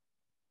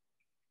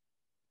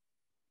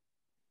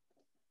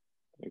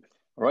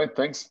 All right,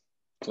 thanks.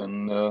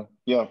 Then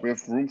yeah, we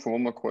have room for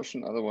one more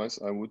question. Otherwise,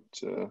 I would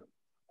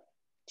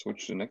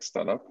switch to the next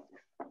startup.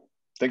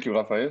 Thank you,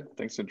 Raphael.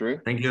 Thanks, Andre.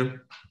 Thank you.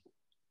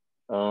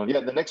 Yeah,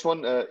 the next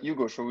one,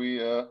 Hugo. Shall we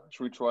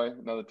try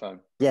another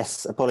time?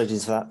 Yes.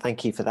 Apologies for that.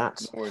 Thank you for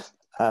that. No worries.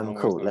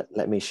 Cool.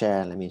 Let me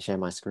share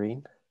my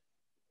screen.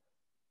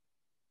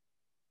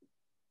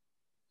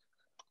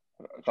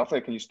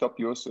 Raphael, can you stop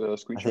your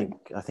screen sharing?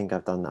 I think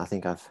I've done.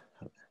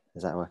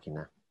 Is that working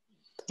now?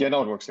 Yeah,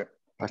 no, it works. Yeah.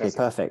 Okay,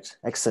 perfect.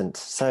 Excellent.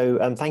 So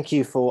thank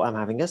you for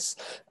having us.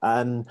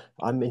 I'm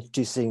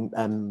introducing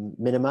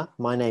Minima.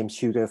 My name's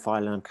Hugo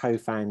Feiler. I'm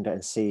co-founder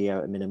and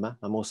CEO at Minima.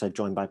 I'm also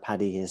joined by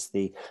Paddy, who's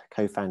the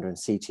co-founder and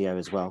CTO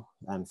as well,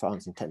 for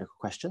answering technical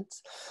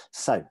questions.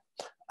 So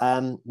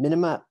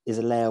Minima is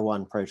a layer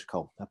 1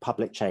 protocol, a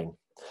public chain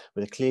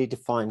with a clearly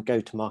defined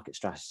go-to-market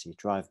strategy to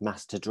drive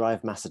mass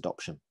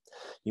adoption.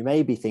 You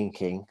may be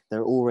thinking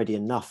there are already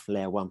enough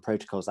layer 1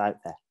 protocols out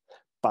there,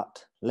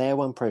 but layer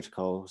 1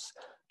 protocols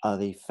are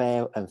the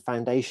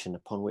foundation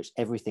upon which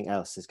everything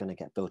else is going to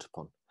get built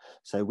upon.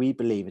 So we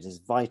believe it is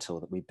vital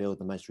that we build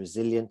the most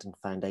resilient and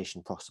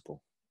foundation possible.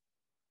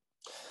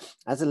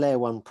 As a layer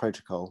 1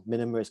 protocol,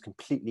 Minima is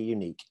completely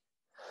unique,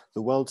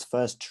 the world's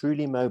first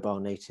truly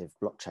mobile native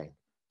blockchain.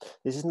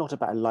 This is not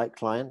about a light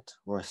client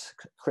or a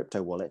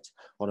crypto wallet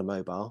on a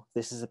mobile.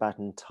 This is about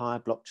an entire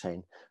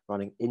blockchain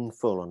running in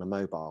full on a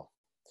mobile.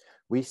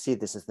 We see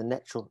this as the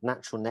natural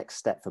next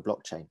step for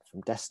blockchain,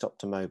 from desktop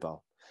to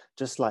mobile,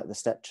 just like the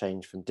step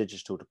change from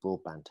digital to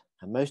broadband.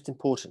 And most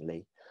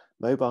importantly,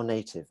 mobile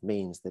native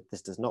means that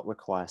this does not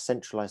require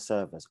centralized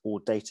servers or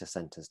data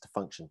centers to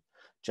function,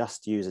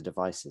 just user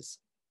devices.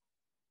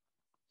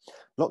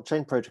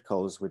 Blockchain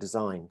protocols were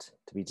designed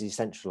to be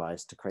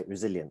decentralized to create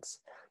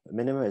resilience, but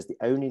Minima is the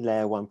only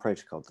layer 1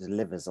 protocol that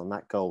delivers on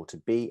that goal to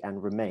be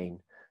and remain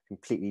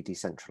completely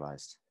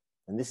decentralized.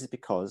 And this is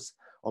because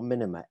on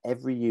Minima,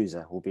 every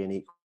user will be an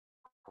equal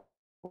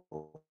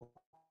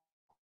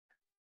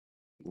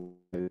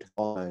node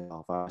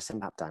on via a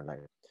simple app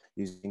download,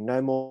 using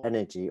no more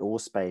energy or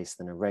space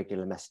than a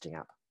regular messaging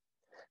app.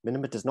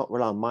 Minima does not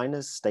rely on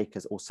miners,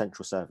 stakers, or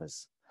central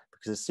servers,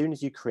 because as soon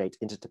as you create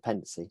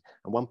interdependency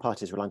and one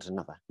party is reliant on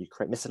another, you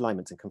create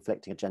misalignments and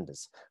conflicting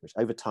agendas, which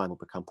over time will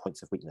become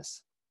points of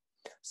weakness.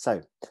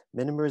 So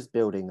Minima is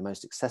building the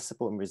most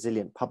accessible and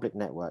resilient public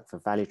network for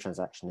value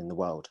transaction in the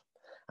world,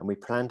 and we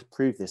plan to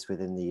prove this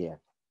within the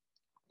year.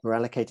 We're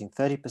allocating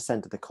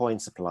 30% of the coin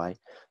supply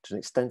to an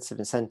extensive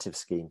incentive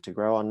scheme to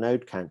grow our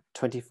node count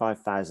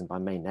 25,000 by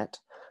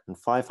mainnet and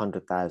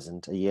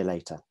 500,000 a year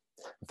later.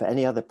 And for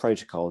any other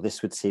protocol,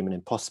 this would seem an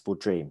impossible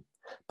dream,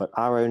 but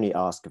our only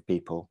ask of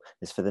people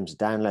is for them to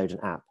download an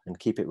app and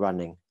keep it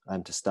running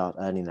to start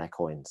earning their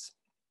coins.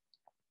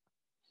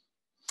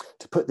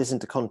 To put this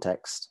into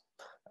context,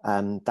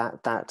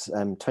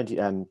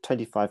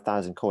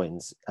 25,000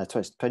 coins,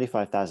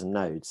 25,000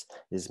 nodes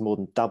is more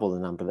than double the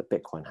number that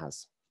Bitcoin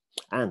has.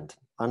 And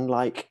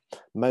unlike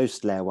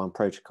most layer 1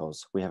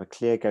 protocols, we have a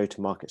clear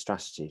go-to-market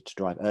strategy to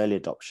drive early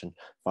adoption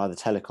via the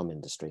telecom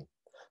industry.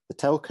 The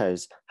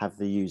telcos have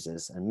the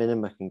users, and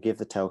Minima can give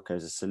the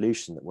telcos a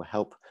solution that will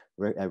help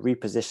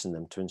reposition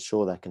them to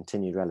ensure their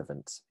continued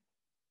relevance.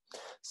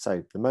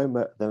 So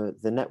the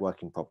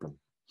networking problem.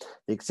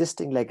 The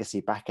existing legacy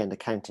back-end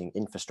accounting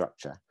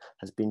infrastructure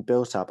has been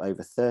built up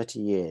over 30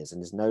 years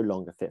and is no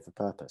longer fit for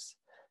purpose.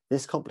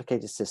 This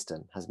complicated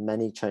system has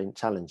many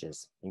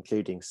challenges,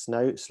 including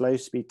slow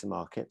speed to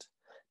market,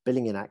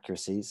 billing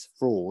inaccuracies,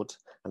 fraud,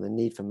 and the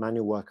need for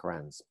manual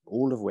workarounds,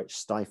 all of which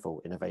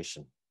stifle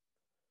innovation.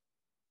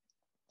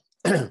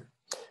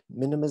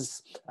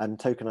 Minima's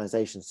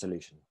tokenization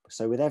solution.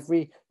 So with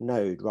every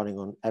node running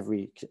on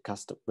every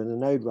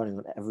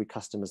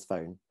customer's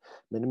phone,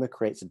 Minima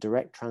creates a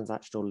direct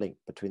transactional link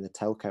between the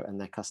telco and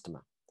their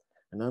customer.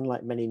 And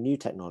unlike many new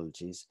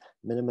technologies,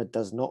 Minima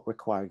does not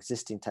require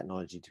existing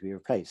technology to be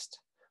replaced.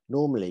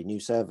 Normally,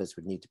 new servers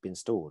would need to be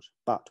installed,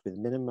 but with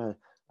Minima,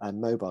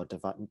 mobile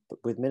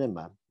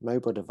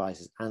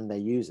devices and their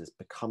users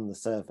become the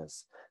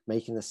servers,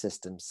 making the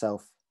system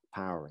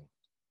self-powering.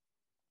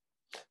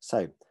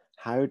 So,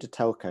 how do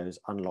telcos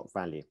unlock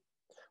value?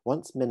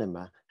 Once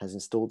Minima has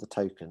installed the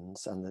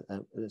tokens and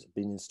has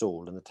been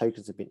installed and the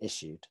tokens have been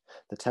issued,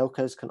 the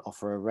telcos can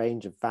offer a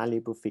range of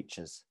valuable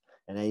features,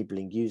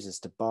 enabling users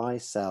to buy,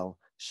 sell,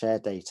 share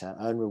data,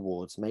 earn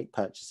rewards, make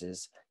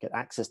purchases, get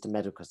access to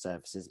medical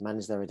services,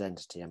 manage their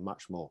identity, and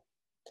much more.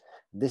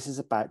 This is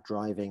about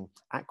driving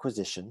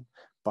acquisition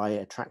by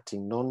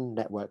attracting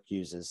non-network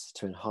users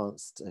to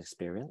enhance the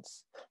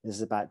experience. This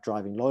is about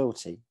driving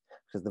loyalty,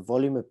 because the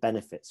volume of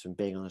benefits from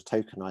being on a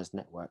tokenized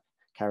network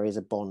carries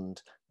a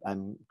bond,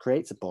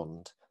 creates a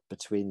bond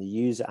between the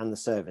user and the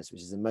service,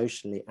 which is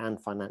emotionally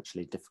and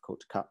financially difficult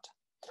to cut,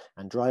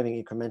 and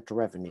driving incremental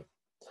revenue,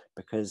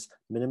 because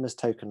Minima's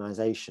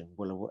tokenization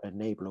will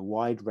enable a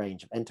wide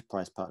range of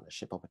enterprise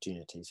partnership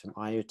opportunities from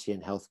IoT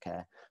and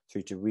healthcare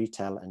through to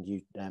retail and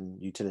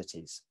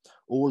utilities,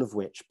 all of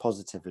which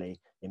positively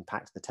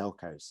impact the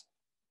telcos.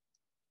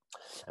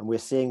 And we're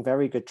seeing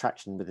very good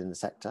traction within the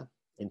sector.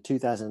 In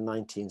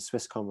 2019,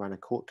 Swisscom ran a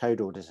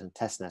code audit and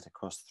testnet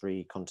across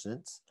 3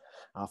 continents.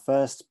 Our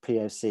first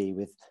POC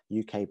with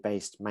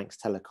UK-based Manx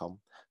Telecom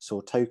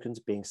saw tokens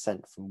being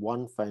sent from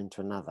one phone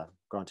to another,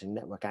 granting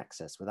network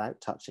access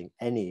without touching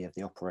any of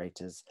the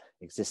operator's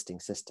existing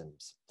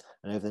systems.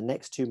 And over the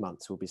next 2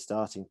 months, we'll be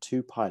starting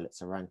 2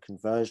 pilots around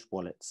converged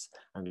wallets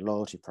and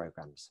loyalty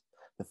programs.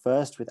 The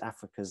first with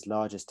Africa's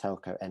largest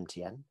telco,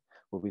 MTN.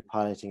 We'll be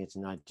piloting it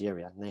in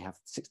Nigeria, and they have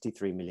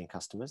 63 million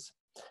customers.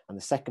 And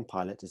the second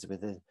pilot is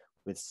with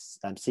with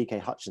CK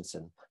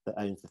Hutchinson that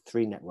owns the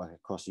 3 network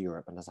across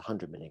Europe and has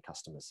 100 million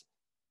customers.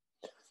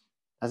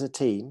 As a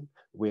team,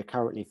 we're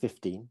currently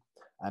 15.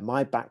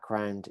 My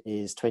background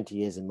is 20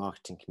 years in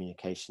marketing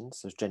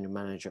communications. I was general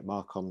manager at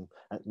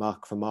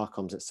for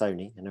Marcoms at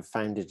Sony, and have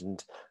founded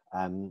and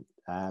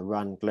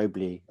run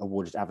globally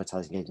awarded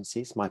advertising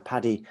agencies. My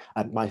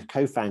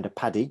co-founder,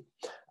 Paddy,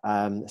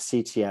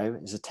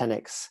 CTO, is a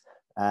 10x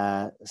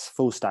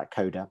full stack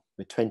coder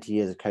with 20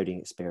 years of coding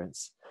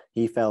experience.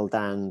 He fell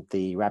down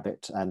the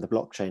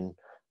blockchain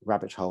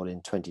rabbit hole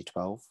in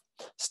 2012.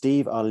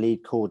 Steve, our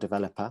lead core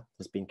developer,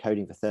 has been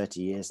coding for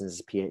 30 years and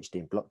has a PhD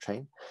in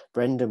blockchain.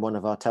 Brendan, one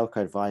of our telco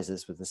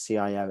advisors, was the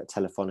CIO at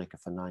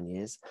Telefonica for 9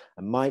 years.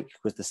 And Mike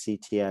was the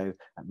CTO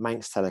at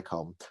Manx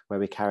Telecom, where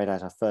we carried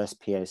out our first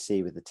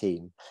POC with the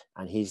team.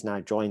 And he's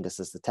now joined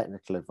us as the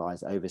technical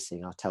advisor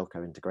overseeing our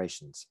telco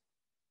integrations.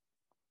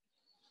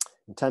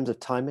 In terms of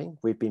timing,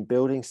 we've been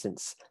building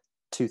since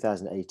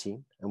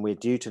 2018, and we're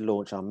due to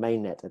launch our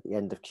mainnet at the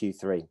end of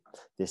Q3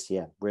 this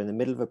year. We're in the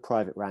middle of a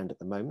private round at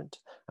the moment,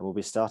 and we'll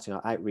be starting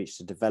our outreach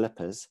to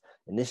developers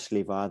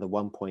initially via the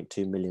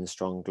 1.2 million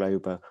strong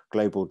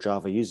global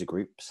Java user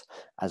groups,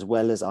 as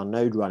well as our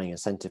node running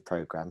incentive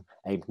program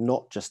aimed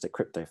not just at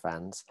crypto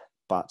fans,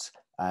 but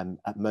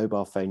at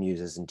mobile phone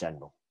users in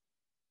general.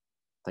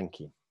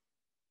 Thank you.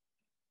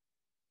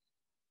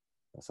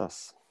 That's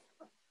us.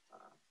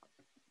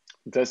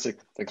 Fantastic.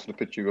 Thanks for the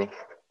pitch, Hugo.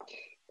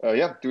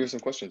 Yeah, do we have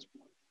some questions?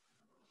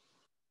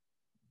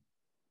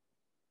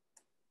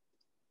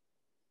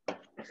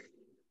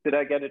 Did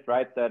I get it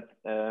right that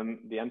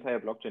the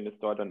entire blockchain is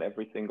stored on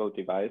every single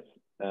device?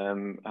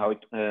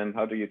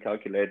 How do you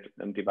calculate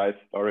device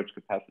storage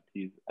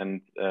capacities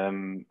and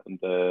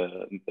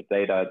the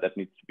data that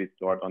needs to be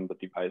stored on the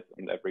device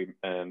on every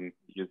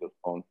user's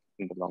phone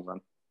in the long run?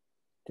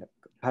 Yeah.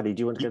 Paddy,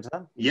 do you want to go to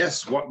that?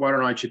 Yes, why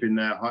don't I chip in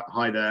there?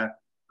 Hi there.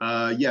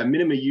 Yeah,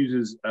 Minima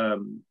uses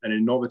an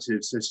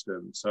innovative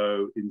system.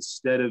 So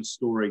instead of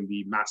storing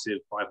the massive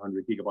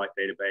 500 gigabyte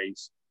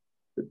database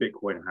that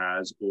Bitcoin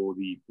has, or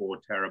the 4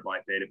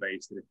 terabyte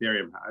database that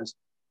Ethereum has,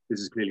 this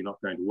is clearly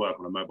not going to work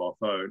on a mobile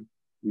phone.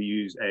 We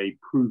use a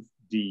proof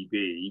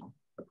DB,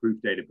 a proof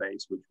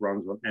database, which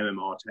runs on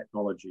MMR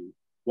technology.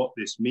 What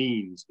this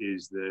means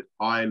is that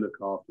I look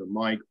after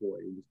my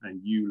coins and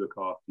you look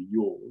after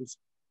yours.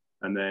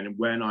 And then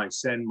when I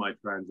send my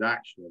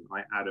transaction,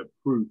 I add a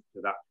proof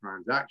to that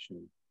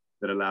transaction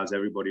that allows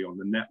everybody on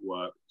the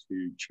network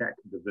to check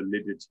the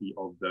validity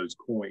of those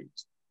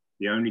coins.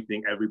 The only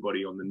thing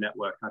everybody on the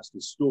network has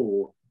to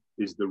store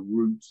is the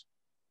root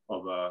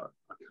of a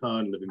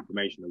kernel of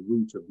information, a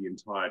root of the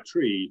entire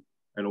tree,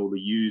 and all the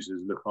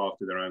users look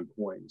after their own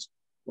coins.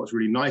 What's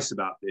really nice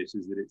about this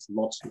is that it's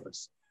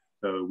lossless.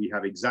 So we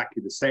have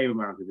exactly the same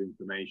amount of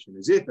information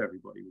as if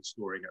everybody was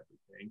storing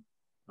everything.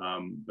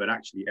 But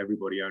actually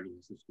everybody only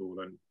has to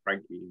store,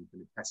 frankly,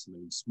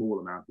 infinitesimally small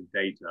amount of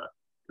data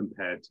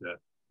compared to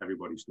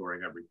everybody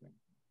storing everything.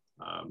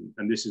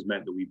 And this has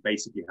meant that we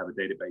basically have a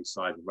database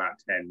size of about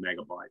 10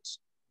 megabytes.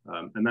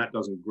 And that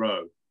doesn't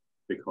grow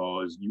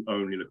because you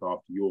only look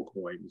after your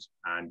coins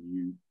and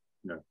you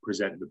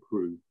present the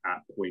proof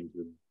at point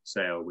of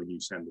sale when you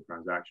send the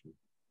transaction.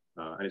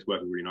 And it's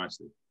working really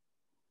nicely,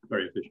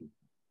 very efficient.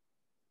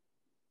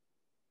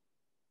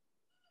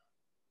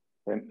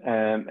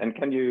 And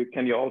can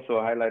you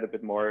also highlight a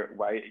bit more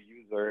why a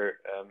user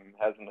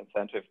has an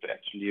incentive to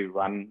actually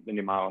run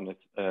Minima on his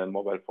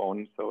mobile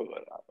phone? So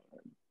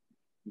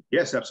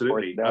yes,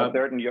 absolutely. There are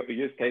certain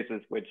use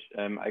cases which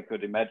I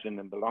could imagine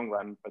in the long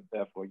run, but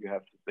therefore you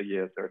have to see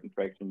a certain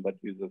traction that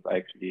users are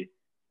actually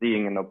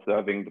seeing and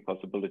observing the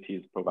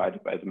possibilities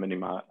provided by the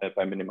Minima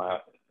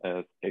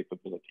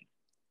capabilities.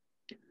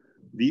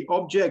 The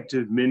object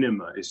of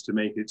Minima is to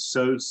make it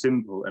so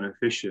simple and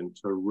efficient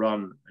to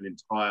run an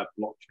entire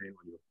blockchain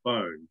on your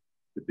phone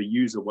that the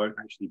user won't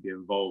actually be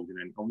involved in,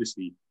 and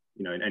obviously,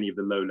 in any of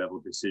the low-level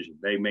decisions.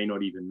 They may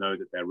not even know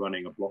that they're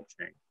running a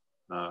blockchain.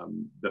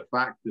 The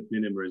fact that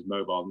Minima is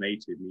mobile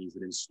native means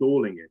that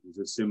installing it is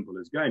as simple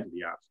as going to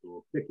the App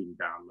Store, clicking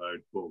download,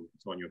 boom,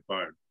 it's on your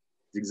phone.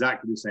 It's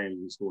exactly the same as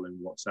installing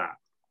WhatsApp.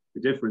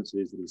 The difference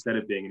is that instead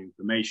of being an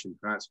information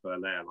transfer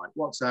layer like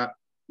WhatsApp,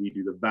 we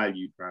do the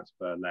value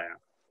transfer layer.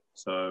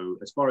 So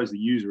as far as the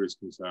user is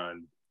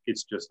concerned,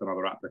 it's just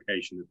another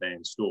application that they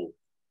install.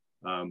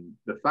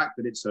 The fact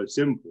that it's so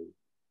simple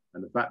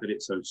and the fact that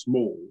it's so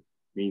small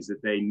means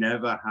that they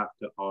never have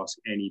to ask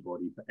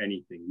anybody for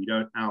anything. We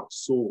don't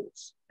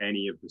outsource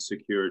any of the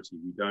security.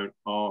 We don't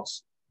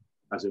ask,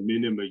 as a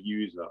Minima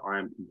user, I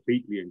am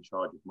completely in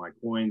charge of my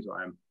coins.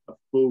 I am a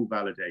full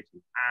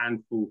validating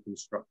and full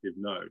constructive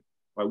node,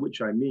 by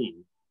which I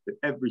mean that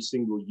every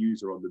single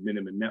user on the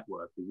Minima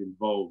network is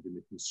involved in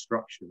the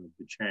construction of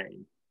the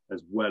chain,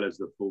 as well as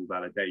the full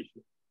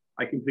validation.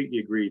 I completely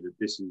agree that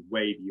this is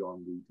way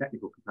beyond the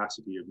technical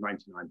capacity of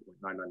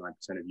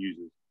 99.999% of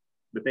users,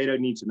 but they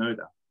don't need to know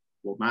that.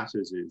 What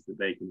matters is that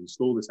they can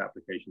install this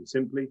application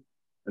simply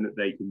and that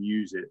they can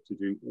use it to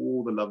do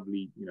all the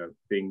lovely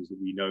things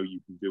that we know you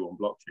can do on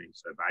blockchain.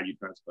 So value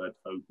transfer,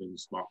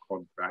 tokens, smart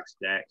contracts,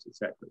 DEX, et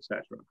cetera, et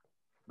cetera.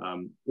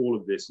 All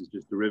of this is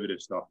just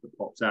derivative stuff that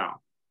pops out.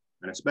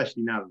 And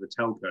especially now that the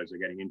telcos are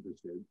getting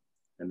interested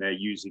and they're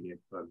using it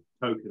for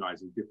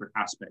tokenizing different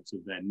aspects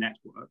of their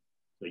network.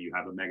 So you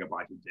have a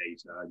megabyte of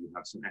data, you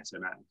have some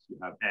SMS, you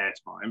have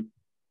airtime.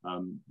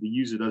 The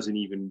user doesn't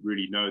even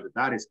really know that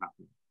that is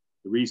happening.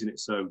 The reason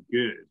it's so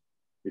good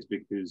is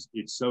because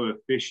it's so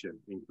efficient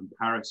in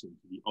comparison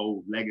to the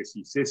old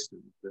legacy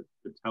systems that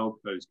the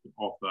telcos can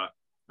offer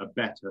a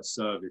better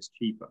service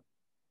cheaper.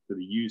 So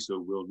the user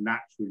will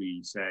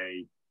naturally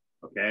say,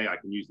 okay, I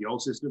can use the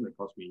old system that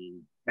costs me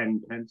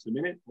 10 pence a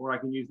minute, or I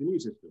can use the new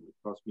system which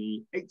costs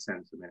me 8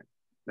 cents a minute.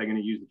 They're going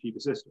to use the cheaper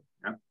system.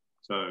 Yeah?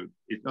 So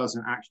it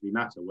doesn't actually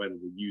matter whether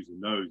the user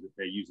knows that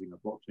they're using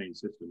a blockchain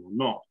system or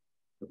not.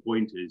 The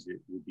point is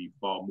it will be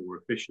far more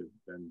efficient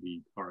than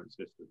the current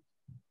system.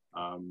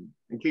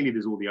 And clearly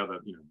there's all the other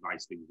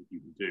nice things that you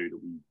can do that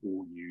we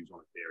all use on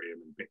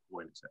Ethereum and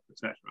Bitcoin, et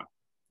cetera,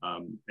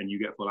 and you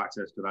get full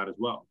access to that as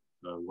well.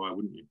 So why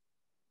wouldn't you?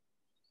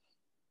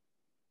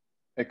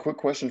 A quick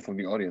question from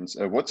the audience.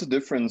 What's the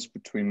difference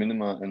between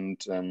Minima and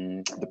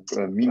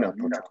the Mina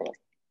protocol?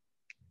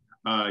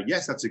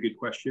 Yes, that's a good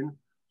question.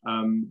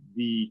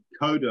 The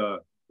Coda,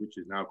 which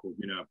is now called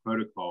Minima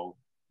protocol,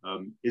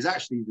 is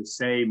actually the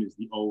same as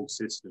the old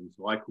system.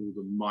 So I call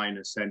them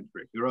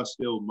miner-centric. There are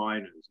still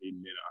miners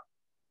in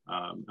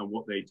Minima. And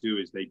what they do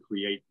is they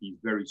create these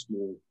very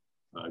small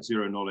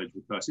zero-knowledge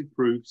recursive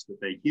proofs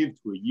that they give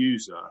to a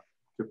user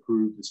to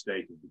prove the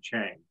state of the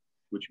chain,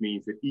 which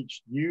means that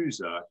each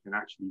user can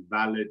actually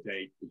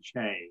validate the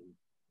chain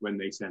when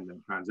they send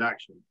them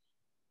transactions.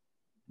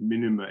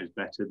 Minima is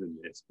better than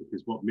this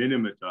because what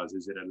Minima does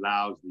is it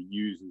allows the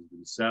users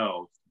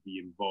themselves to be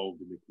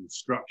involved in the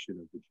construction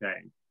of the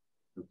chain.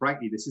 And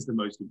frankly, this is the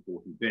most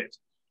important bit.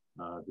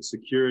 The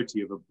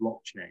security of a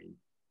blockchain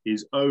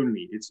is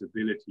only its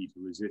ability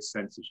to resist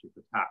censorship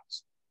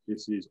attacks.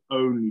 This is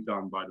only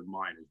done by the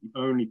miners. The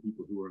only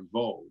people who are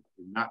involved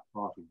in that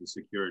part of the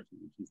security,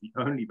 which is the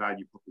only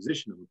value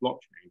proposition of a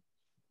blockchain,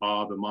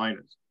 are the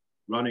miners.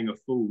 Running a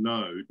full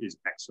node is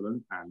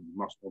excellent, and you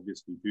must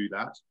obviously do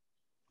that,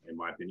 in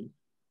my opinion.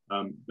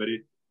 But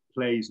it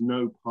plays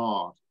no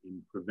part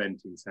in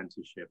preventing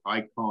censorship.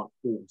 I can't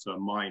force a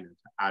miner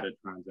to add a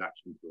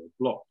transaction to a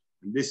block.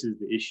 And this is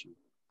the issue.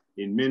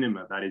 In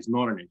Minima, that is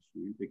not an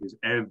issue because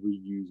every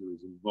user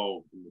is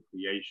involved in the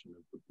creation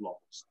of the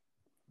blocks.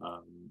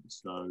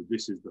 So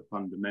this is the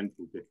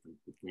fundamental difference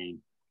between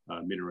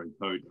Minima and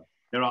Coda.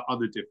 There are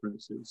other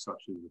differences,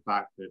 such as the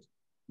fact that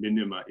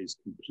Minima is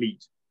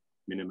complete,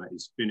 Minima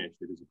is finished.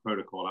 It is a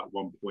protocol at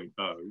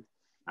 1.0.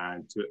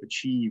 And to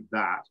achieve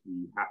that,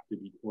 we have to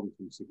be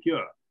quantum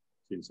secure,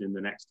 since in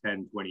the next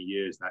 10, 20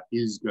 years, that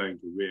is going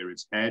to rear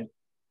its head.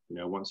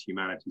 Once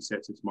humanity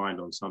sets its mind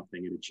on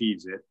something, it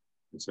achieves it.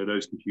 And so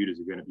those computers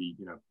are going to be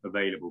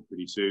available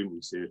pretty soon.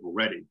 We see it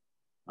already.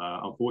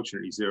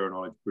 Unfortunately,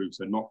 zero-knowledge proofs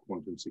are not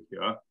quantum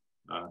secure.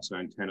 So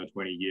in 10 or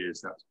 20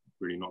 years, that's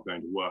really not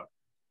going to work.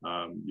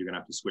 You're going to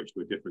have to switch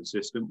to a different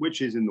system,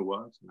 which is in the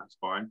works, and that's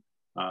fine.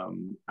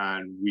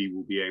 And we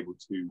will be able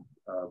to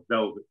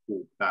velvet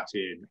fork that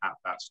in at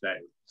that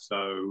stage.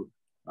 So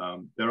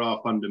there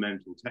are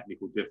fundamental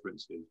technical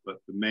differences, but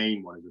the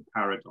main one is a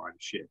paradigm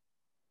shift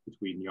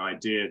between the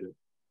idea that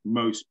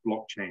most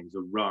blockchains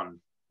are run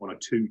on a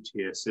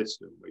two-tier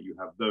system where you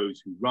have those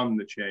who run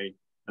the chain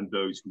and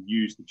those who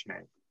use the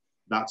chain.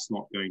 That's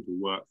not going to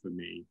work for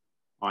me.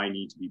 I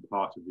need to be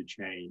part of the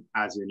chain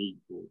as an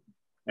equal.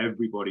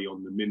 Everybody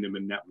on the Minima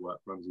network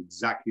runs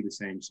exactly the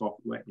same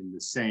software in the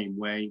same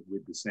way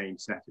with the same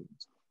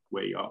settings.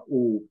 We are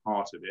all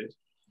part of it.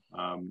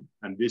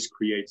 And this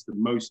creates the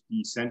most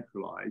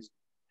decentralized,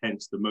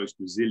 hence the most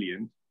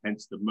resilient,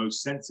 hence the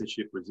most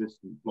censorship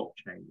resistant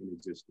blockchain in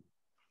existence.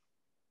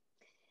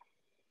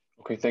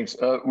 Okay, thanks.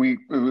 We're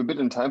a bit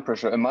in time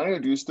pressure. Emmanuel,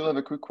 do you still have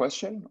a quick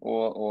question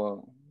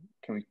or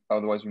can we,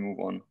 otherwise we move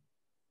on?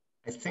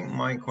 I think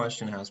my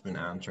question has been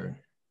answered.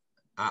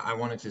 I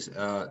wanted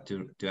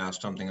to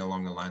ask something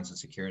along the lines of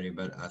security,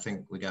 but I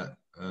think we got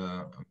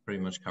pretty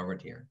much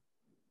covered here.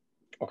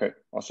 Okay,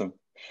 awesome.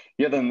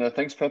 Yeah, then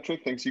thanks,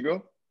 Patrick. Thanks,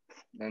 Hugo.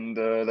 And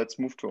let's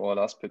move to our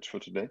last pitch for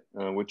today,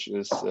 which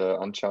is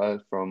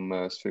Aanchal from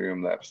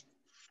Spherium Labs.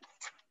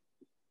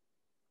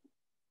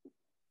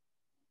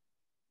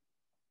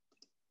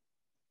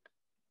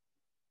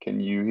 Can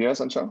you hear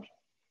us, Aanchal?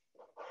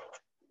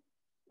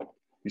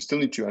 You still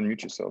need to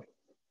unmute yourself.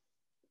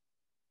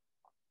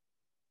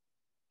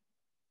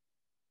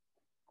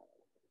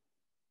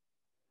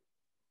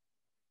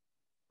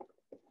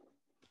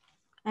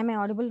 Am I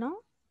audible now?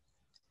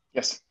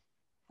 Yes.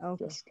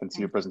 Okay. Yes, can see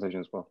your presentation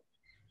as well.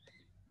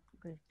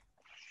 Great.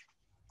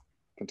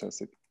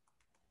 Fantastic.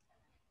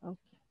 Okay.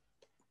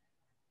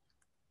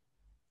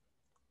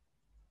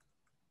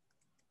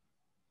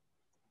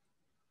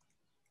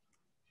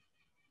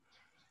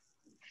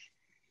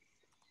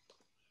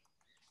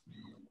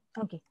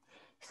 Okay.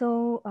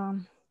 So,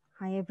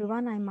 hi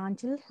everyone, I'm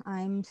Aanchal.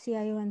 I'm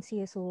CIO and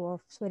CSO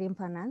of Spherium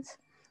Finance.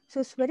 So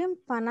Spherium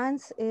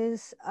Finance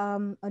is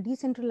a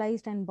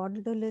decentralized and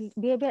borderless,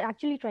 we are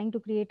actually trying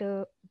to create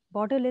a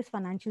borderless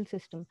financial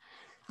system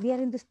we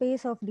are in the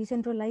space of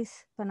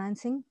decentralized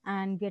financing,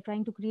 and we are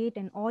trying to create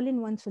an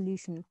all-in-one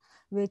solution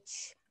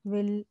which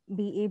will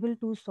be able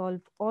to solve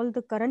all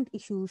the current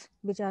issues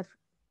which are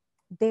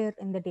there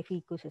in the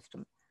DeFi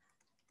ecosystem.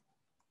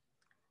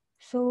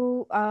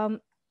 So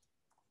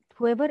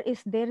whoever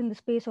is there in the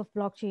space of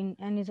blockchain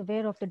and is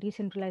aware of the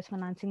decentralized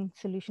financing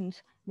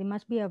solutions, they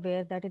must be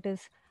aware that it is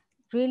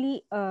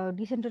really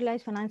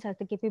decentralized finance has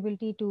the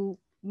capability to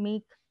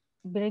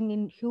bring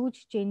in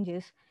huge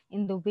changes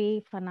in the way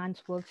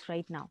finance works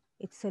right now.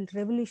 It's a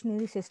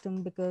revolutionary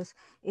system because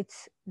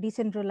it's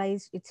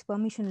decentralized, it's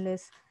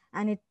permissionless,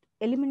 and it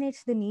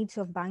eliminates the needs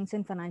of banks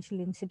and financial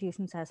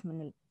institutions as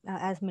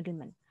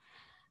middlemen.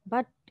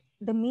 But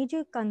the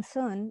major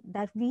concern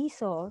that we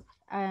saw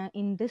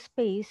in this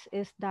space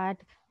is that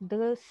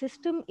the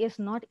system is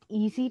not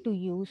easy to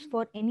use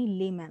for any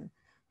layman.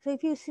 So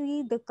if you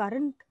see the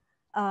current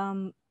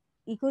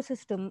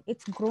ecosystem,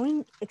 it's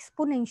growing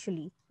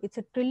exponentially. It's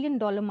a $1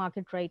 trillion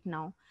market right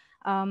now.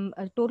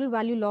 A total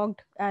value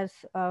logged as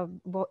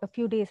a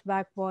few days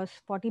back was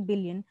 40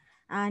 billion,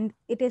 and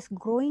it is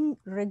growing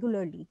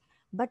regularly.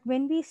 But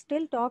when we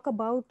still talk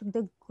about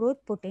the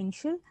growth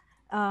potential,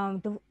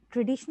 the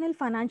traditional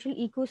financial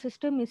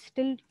ecosystem is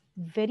still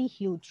very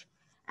huge.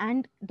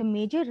 And the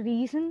major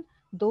reason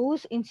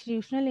those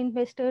institutional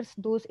investors,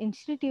 those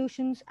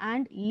institutions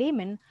and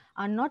laymen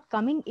are not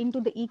coming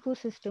into the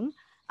ecosystem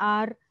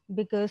are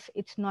because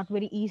it's not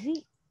very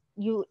easy.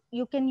 You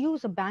can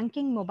use a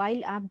banking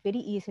mobile app very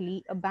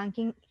easily, a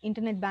banking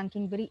internet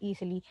banking very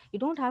easily. You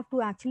don't have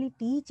to actually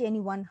teach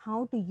anyone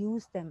how to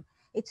use them.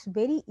 It's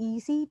very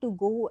easy to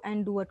go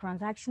and do a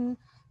transaction,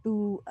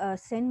 to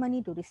send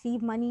money, to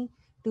receive money,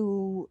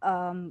 to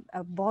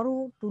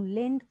borrow, to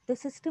lend. The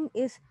system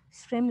is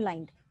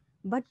streamlined.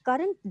 But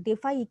current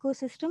DeFi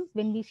ecosystem,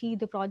 when we see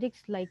the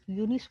projects like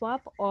Uniswap,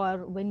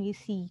 or when we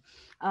see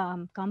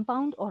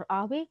Compound or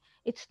Aave,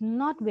 it's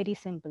not very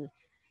simple.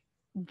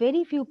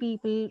 Very few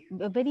people,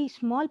 a very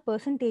small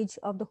percentage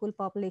of the whole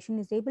population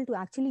is able to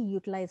actually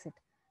utilize it.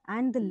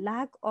 And the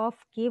lack of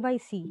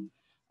KYC,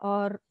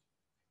 or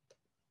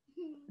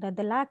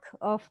the lack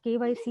of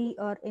KYC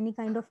or any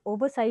kind of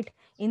oversight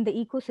in the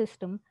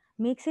ecosystem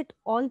makes it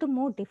all the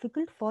more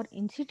difficult for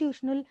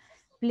institutional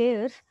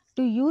players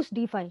to use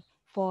DeFi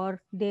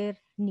for their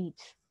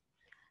needs.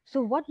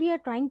 So what we are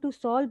trying to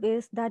solve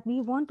is that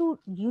we want to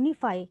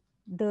unify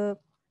the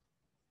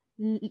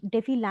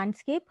DeFi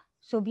landscape.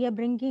 So we are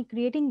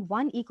creating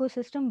one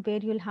ecosystem where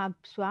you'll have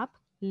swap,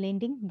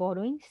 lending,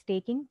 borrowing,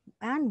 staking,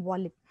 and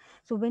wallet.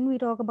 So when we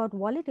talk about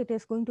wallet, it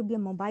is going to be a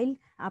mobile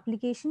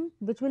application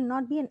which will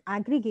not be an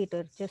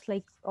aggregator, just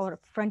like or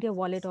Frontier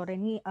Wallet or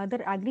any other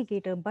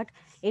aggregator, but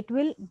it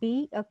will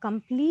be a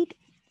complete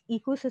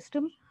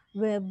ecosystem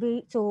where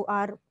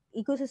our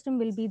ecosystem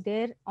will be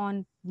there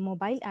on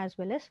mobile as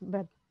well as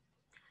web.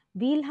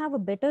 We'll have a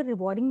better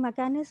rewarding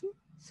mechanism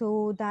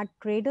so that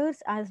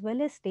traders as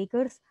well as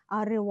stakers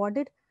are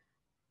rewarded.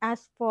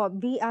 As for,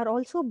 we are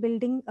also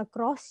building a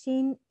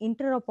cross-chain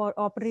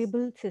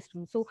interoperable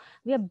system. So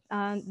we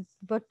are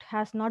what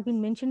has not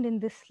been mentioned in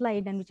this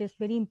slide, and which is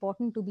very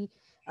important to be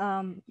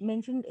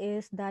mentioned,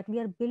 is that we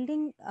are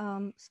building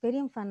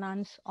Spherium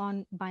Finance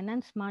on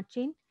Binance Smart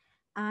Chain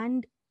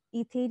and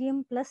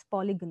Ethereum plus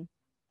Polygon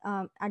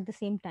at the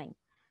same time.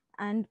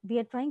 And we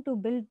are trying to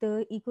build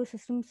the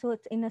ecosystem so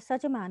it's in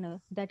such a manner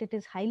that it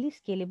is highly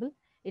scalable,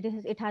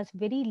 it has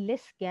very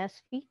less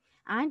gas fee,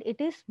 and it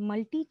is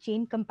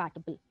multi-chain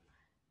compatible.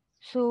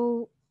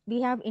 So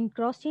we have in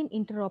cross-chain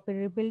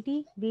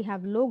interoperability, we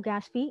have low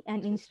gas fee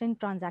and instant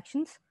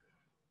transactions.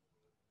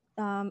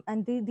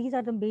 And these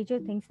are the major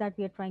things that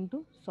we are trying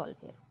to solve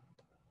here.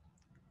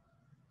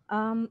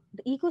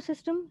 The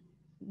ecosystem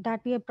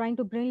that we are trying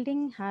to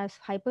building has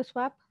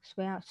Hyperswap,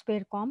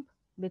 Spherecomp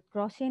with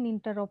cross-chain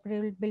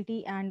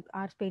interoperability and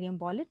our Spherium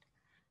wallet.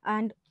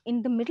 And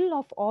in the middle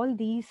of all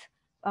these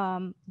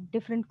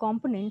different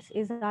components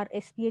is our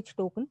SPH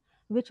token,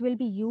 which will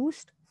be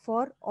used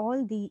for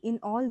all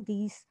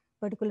these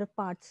particular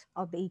parts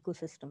of the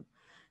ecosystem.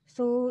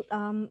 So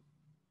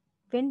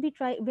when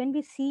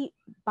we see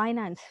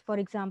Binance, for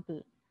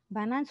example,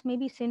 Binance may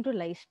be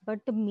centralized,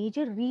 but the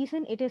major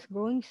reason it is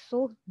growing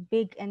so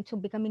big and so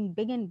becoming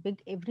big and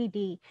big every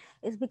day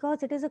is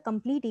because it is a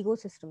complete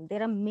ecosystem.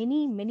 There are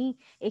many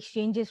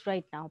exchanges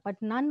right now, but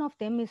none of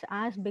them is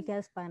as big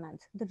as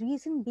Binance. The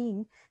reason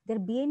being their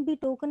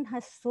BNB token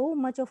has so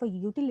much of a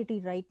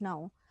utility right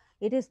now.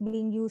 It is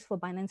being used for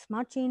Binance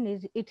Smart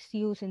Chain. It's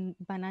used in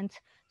Binance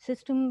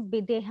system.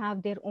 They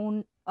have their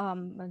own,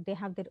 they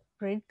have their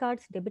credit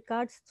cards, debit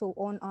cards. So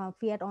on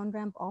fiat on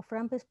ramp, off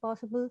ramp is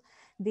possible.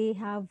 They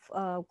have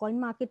coin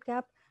market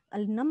cap, a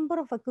number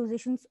of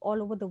acquisitions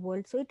all over the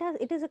world. So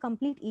it is a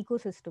complete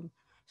ecosystem.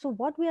 So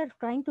what we are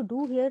trying to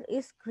do here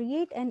is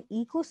create an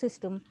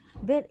ecosystem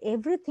where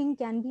everything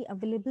can be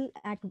available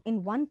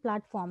in one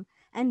platform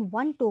and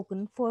one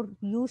token for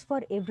use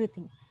for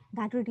everything.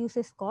 That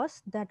reduces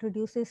costs, that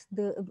reduces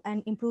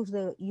and improves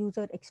the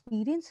user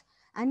experience,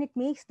 and it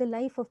makes the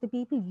life of the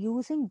people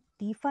using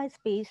DeFi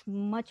space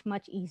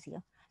much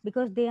easier.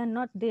 because they are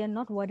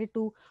not worried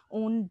to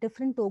own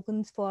different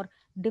tokens for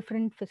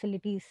different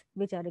facilities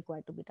which are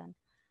required to be done.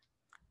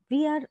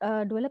 We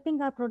are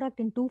developing our product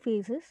in two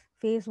phases.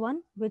 Phase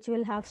one, which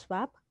will have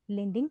swap,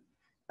 lending,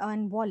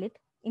 and wallet,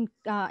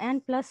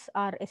 and plus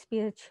our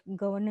SPH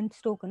governance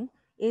token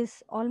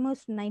is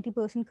almost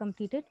 90%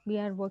 completed. We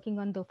are working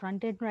on the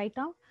front end right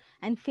now.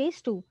 And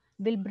phase two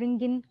will bring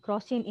in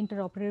cross-chain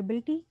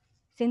interoperability,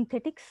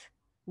 synthetics,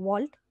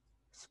 vault,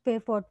 Sphere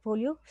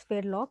portfolio,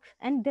 Sphere locks,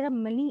 and there are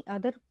many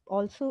other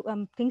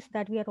also things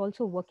that we are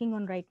also working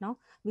on right now,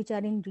 which are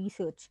in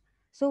research.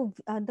 So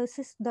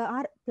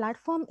our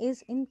platform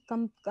is in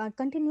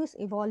continuous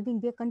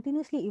evolving. We are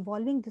continuously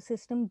evolving the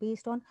system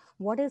based on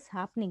what is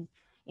happening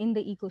in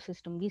the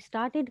ecosystem. We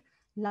started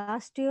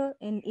last year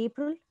in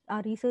April.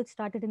 Our research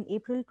started in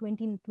April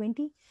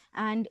 2020,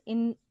 and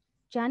in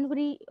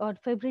January or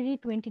February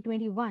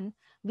 2021,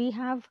 we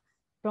have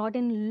brought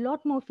in a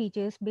lot more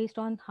features based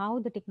on how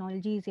the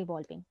technology is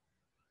evolving.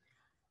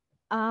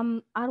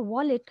 Our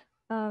wallet,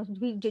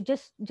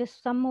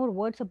 just some more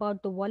words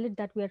about the wallet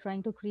that we are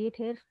trying to create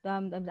here.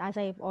 As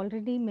I've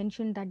already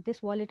mentioned, that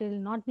this wallet will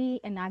not be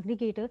an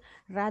aggregator,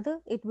 rather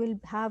it will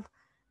have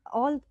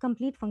all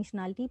complete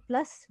functionality,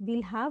 plus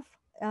we'll have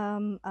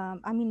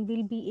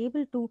we'll be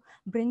able to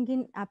bring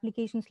in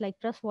applications like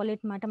Trust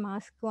Wallet,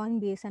 MetaMask,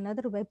 Coinbase, and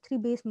other Web3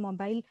 based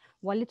mobile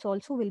wallets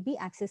also will be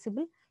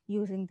accessible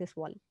using this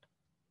wallet.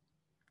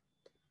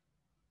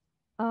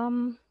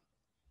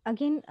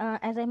 Again,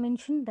 as I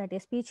mentioned, that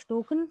SPH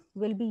token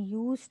will be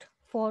used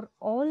for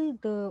all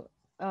the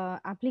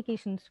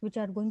applications which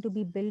are going to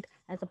be built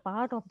as a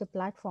part of the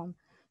platform.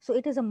 So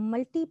it is a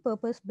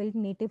multi-purpose built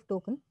native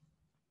token,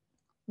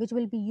 which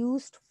will be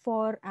used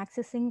for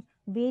accessing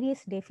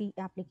various DeFi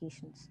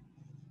applications.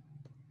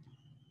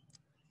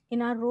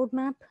 In our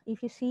roadmap,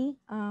 if you see,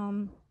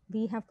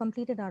 we have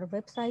completed our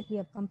website, we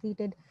have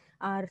completed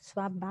our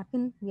swap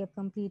backend, we have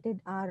completed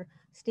our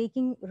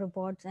staking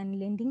rewards and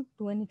lending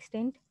to an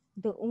extent.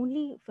 The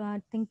only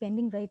thing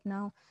pending right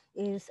now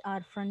is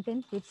our front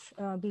end, which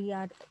we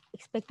are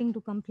expecting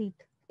to complete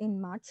in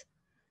March.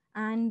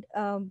 And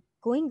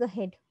going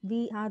ahead,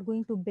 we are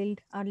going to build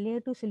our layer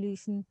 2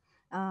 solution,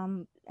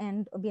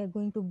 and we are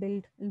going to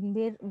build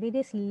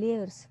various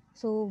layers.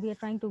 So we are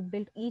trying to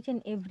build each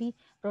and every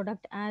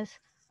product as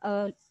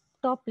a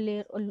top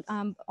layer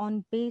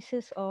on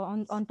basis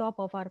or on top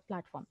of our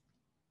platform.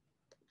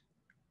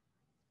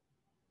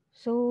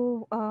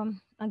 So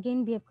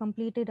again, we have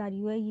completed our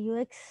UI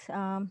UX,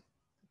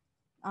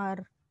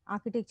 our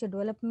architecture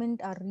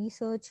development, our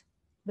research.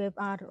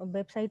 Our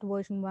website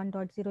version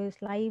 1.0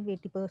 is live.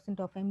 80%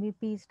 of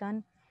MVP is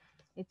done.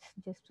 It's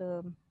just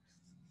the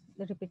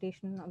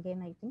repetition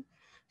again, I think.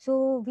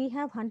 So we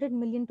have 100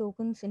 million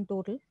tokens in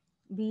total.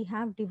 We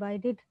have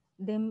divided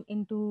them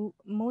into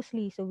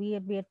mostly. So we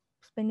have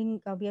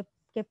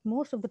kept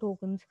most of the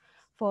tokens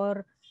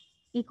for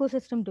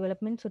ecosystem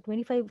development. So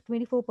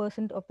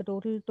 24% of the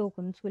total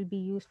tokens will be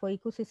used for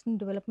ecosystem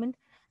development,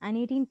 and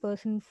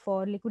 18%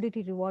 for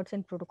liquidity rewards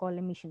and protocol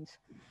emissions.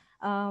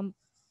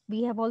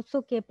 We have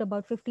also kept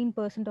about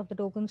 15% of the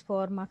tokens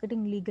for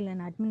marketing, legal,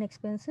 and admin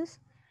expenses.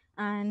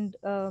 And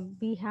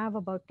we have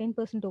about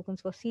 10%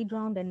 tokens for seed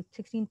round and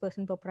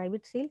 16% for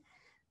private sale.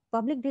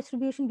 Public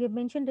distribution, we have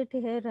mentioned it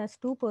here as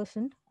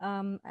 2%.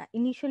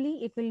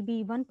 Initially, it will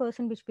be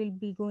 1% which will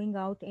be going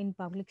out in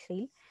public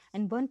sale,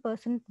 and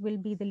 1% will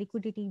be the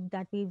liquidity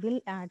that we will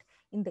add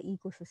in the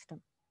ecosystem.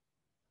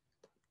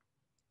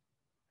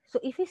 So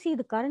if you see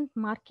the current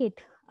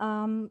market,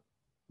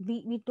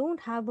 we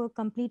don't have a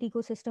complete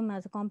ecosystem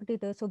as a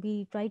competitor. So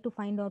we try to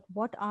find out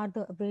what are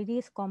the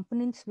various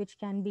components which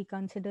can be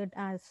considered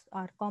as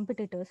our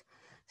competitors.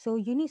 So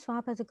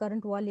Uniswap has a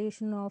current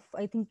valuation of,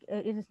 I think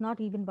it is not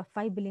even about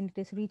 5 billion,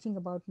 it is reaching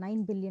about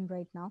 9 billion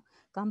right now.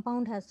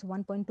 Compound has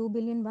 1.2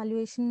 billion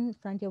valuation.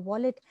 Frontier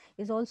Wallet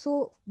is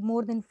also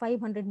more than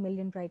 500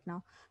 million right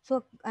now.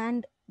 So,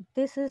 and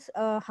this is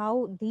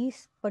how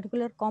these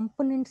particular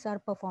components are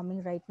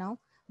performing right now,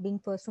 being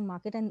first to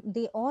market, and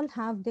they all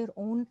have their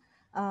own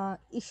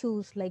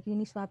issues. Like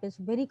Uniswap is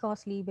very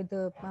costly with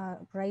the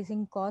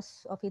rising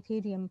costs of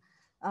Ethereum.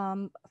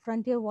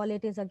 Frontier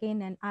Wallet is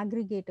again an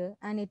aggregator,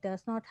 and it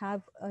does not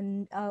have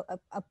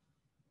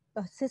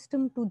a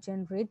system to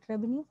generate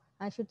revenue,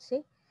 I should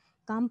say.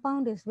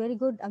 Compound is very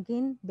good,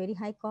 again, very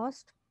high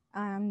cost.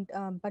 And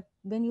but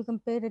when you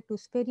compare it to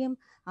Spherium,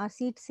 our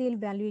seed sale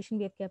valuation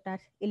we have kept at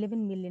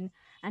 11 million.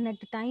 And at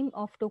the time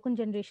of token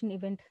generation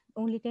event,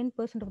 only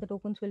 10% of the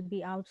tokens will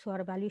be out. So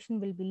our valuation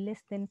will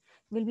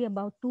be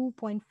about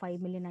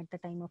 2.5 million at the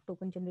time of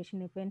token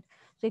generation event.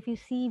 So if you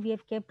see, we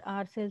have kept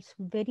ourselves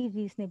very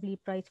reasonably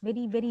priced,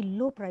 very, very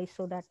low price,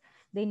 so that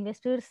the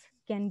investors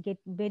can get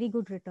very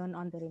good return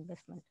on their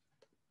investment.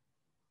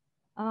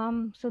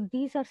 So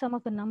these are some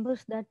of the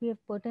numbers that we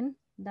have put in,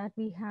 that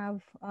we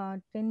have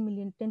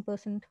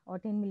 10% or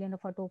 10 million of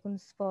our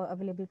tokens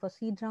available for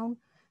seed round,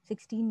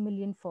 16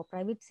 million for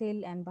private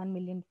sale, and 1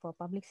 million for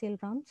public sale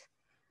rounds.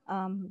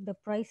 The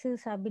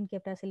prices have been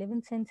kept as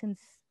 11 cents,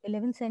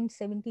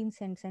 17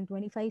 cents, and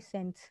 25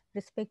 cents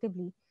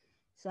respectively.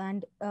 So,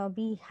 and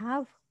we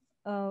have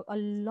a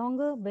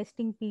longer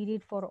vesting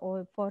period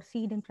for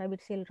seed and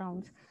private sale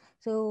rounds.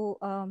 So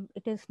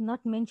it is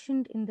not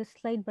mentioned in this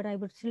slide, but I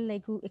would still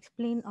like to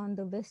explain on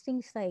the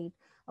vesting side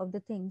of the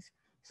things.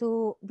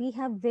 So we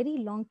have very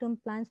long-term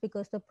plans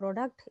because the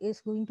product is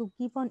going to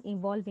keep on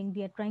evolving.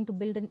 We are trying to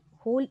build a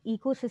whole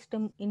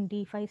ecosystem in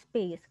DeFi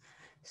space.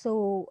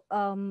 So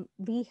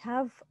we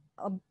have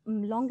a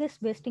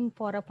longest vesting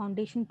for our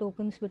foundation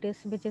tokens,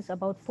 which is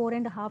about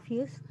 4.5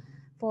 years.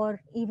 For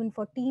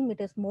team, it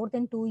is more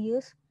than 2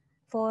 years.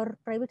 For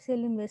private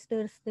sale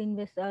investors,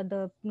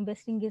 the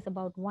investing is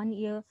about 1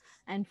 year,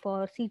 and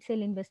for seed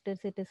sale investors,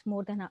 it is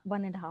more than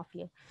 1.5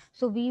 year.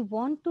 So we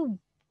want to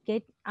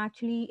get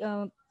actually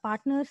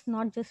partners,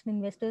 not just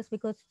investors,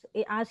 because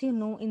as you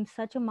know, in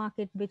such a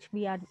market, which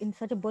we are in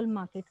such a bull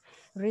market,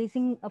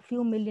 raising a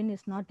few million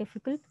is not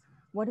difficult.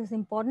 What is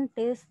important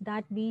is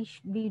that we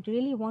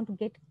really want to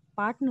get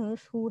partners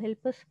who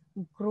help us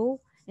grow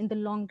in the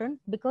long run,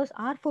 because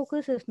our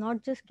focus is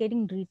not just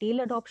getting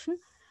retail adoption,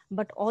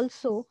 but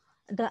also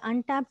the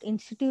untapped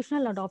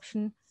institutional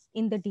adoption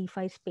in the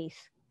DeFi space.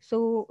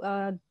 So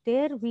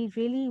there we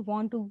really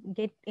want to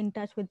get in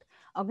touch with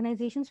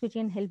organizations which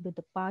can help with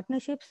the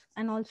partnerships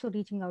and also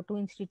reaching out to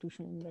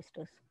institutional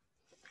investors.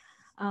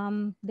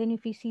 Then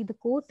if we see the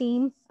core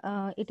team,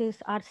 it is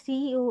our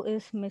CEO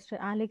is Mr.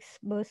 Alex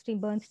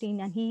Bernstein,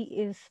 and he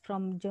is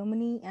from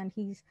Germany, and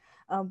he's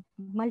a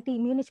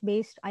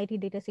Munich-based IT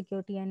data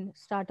security and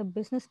startup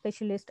business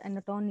specialist and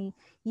attorney.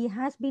 He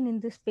has been in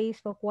this space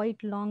for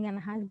quite long and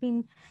has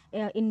been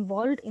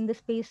involved in the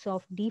space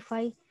of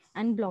DeFi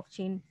and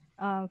blockchain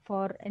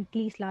for at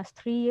least last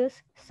 3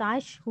 years.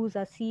 Sash, who's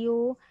our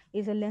CEO,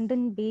 is a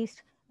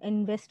London-based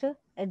investor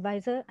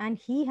advisor, and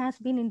he has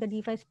been in the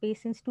DeFi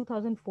space since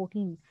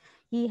 2014.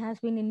 He has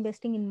been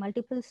investing in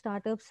multiple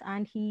startups,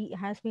 and he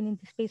has been in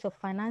the space of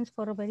finance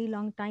for a very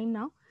long time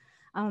now.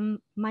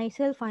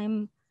 Myself,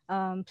 I'm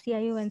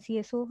CIO and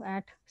CSO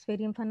at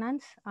Spherium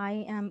Finance.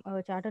 I am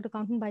a chartered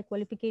accountant by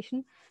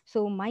qualification,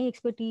 so my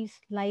expertise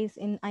lies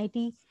in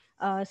IT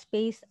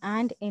space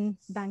and in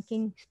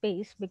banking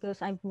space,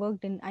 because I've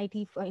worked in IT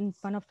in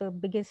one of the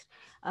biggest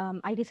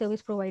IT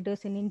service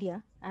providers in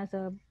India as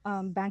a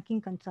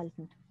banking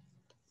consultant.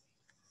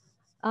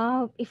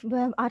 If we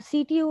have our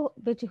CTO,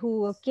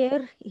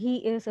 Care, he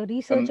is a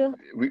researcher.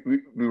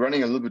 We're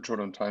running a little bit short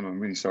on time. I'm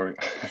really sorry.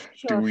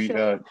 Sure,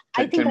 sure.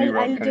 I think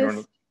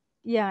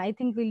I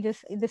think we'll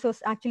just, this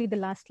was actually the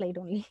last slide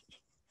only.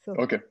 So,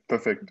 okay,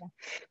 perfect. Yeah.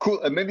 Cool.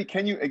 Maybe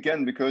can you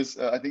again, because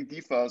I think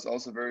DeFi is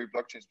also a very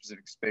blockchain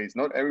specific space.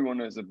 Not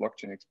everyone is a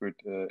blockchain expert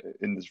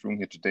in this room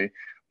here today.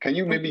 Can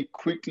you maybe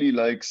quickly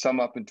like sum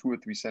up in 2 or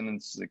 3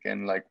 sentences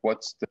again, like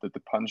what's the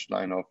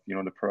punchline of, you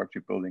know, the product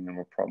you're building and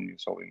what problem you're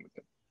solving with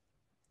it?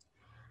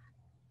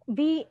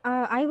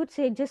 I would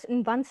say just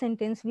in one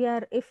sentence, we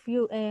are, if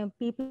you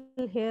people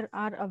here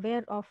are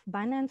aware of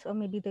Binance or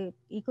maybe the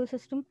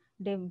ecosystem,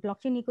 the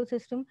blockchain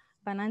ecosystem,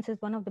 Binance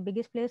is one of the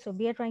biggest players. So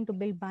we are trying to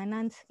build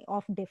Binance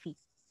of DeFi.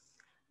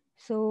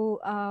 So,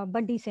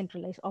 but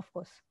decentralized, of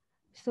course.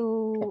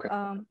 So Okay.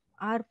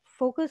 our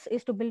focus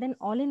is to build an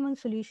all-in-one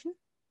solution,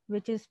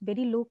 which is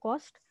very low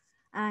cost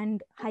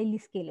and highly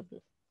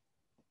scalable.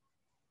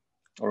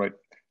 All right.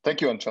 Thank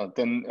you, Aanchal.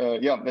 Then,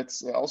 yeah,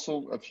 let's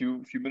also a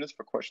few minutes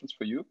for questions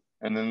for you,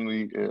 and then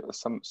we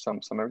sum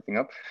everything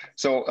up.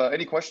 So,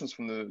 any questions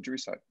from the jury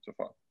side so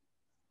far?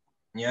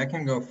 Yeah, I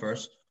can go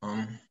first.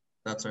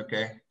 That's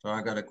okay. So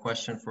I got a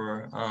question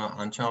for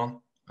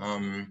Aanchal.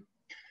 I'm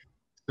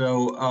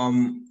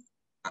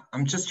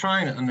just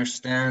trying to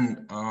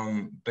understand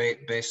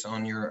based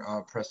on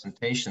your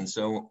presentation.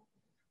 So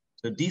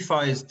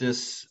DeFi is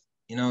this,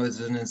 you know, is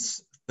in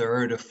its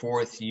 3rd or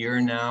 4th year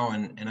now,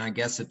 and I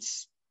guess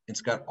it's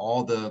got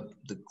all the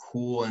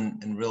cool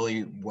and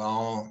really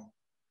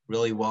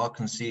well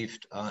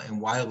conceived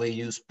and widely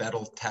used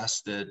battle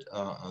tested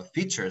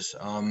features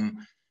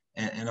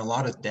and a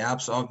lot of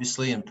dApps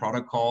obviously and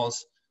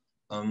protocols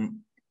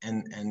and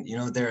you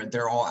know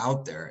they're all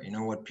out there, you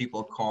know, what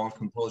people call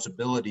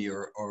composability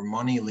or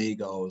money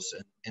Legos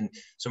and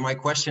so my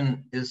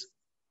question is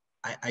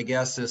I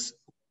guess is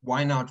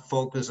why not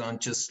focus on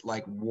just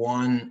like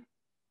one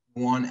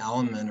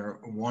element or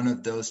one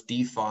of those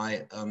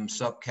DeFi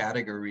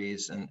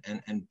subcategories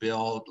and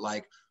build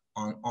like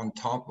on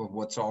top of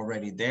what's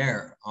already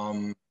there.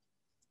 And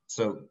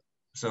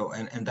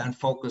then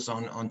focus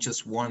on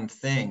just one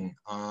thing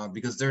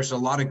because there's a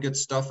lot of good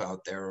stuff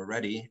out there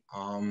already.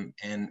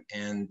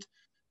 It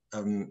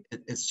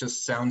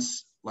just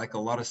sounds like a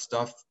lot of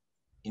stuff,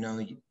 you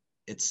know,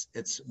 it's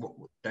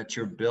that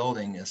you're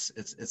building it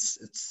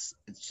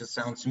just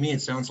sounds to me,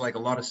 it sounds like a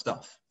lot of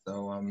stuff.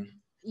 So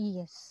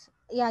yes.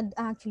 Yeah,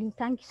 actually,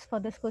 thanks for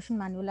this question,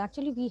 Manuel.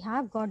 Actually, we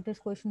have got this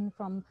question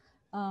from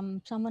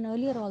someone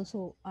earlier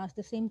also asked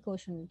the same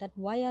question, that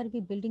why are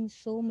we building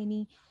so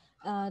many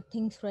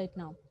things right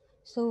now?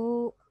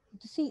 So,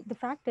 see, the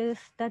fact is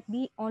that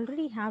we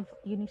already have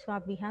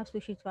Uniswap, we have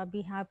SushiSwap,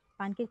 we have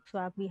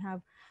PancakeSwap, we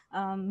have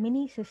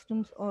mini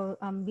systems, or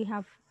we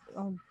have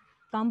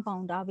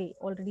Compound Aave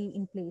already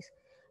in place.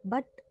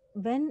 But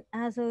when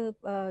as a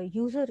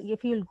user,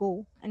 if you'll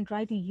go and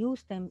try to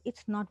use them,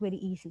 it's not very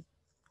easy.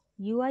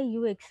 UI,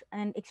 UX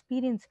and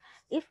experience.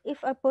 If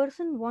a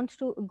person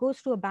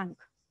goes to a bank,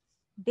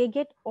 they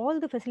get all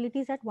the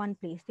facilities at one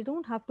place. They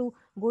don't have to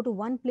go to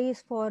one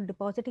place for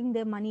depositing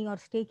their money or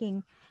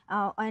staking,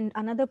 and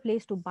another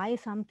place to buy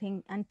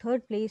something, and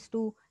third place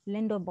to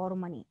lend or borrow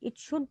money. It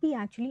should be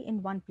actually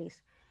in one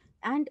place.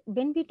 And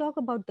when we talk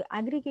about the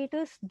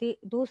aggregators,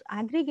 those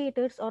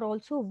aggregators are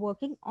also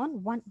working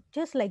on one,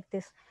 just like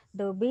this,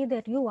 the way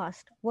that you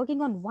asked,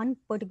 working on one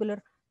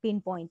particular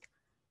pain point.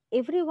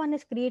 Everyone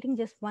is creating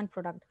just one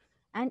product,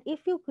 and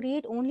if you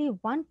create only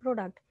one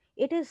product,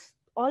 it is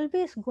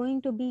always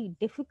going to be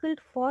difficult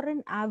for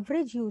an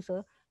average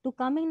user to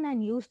come in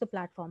and use the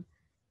platform.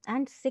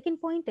 And second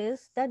point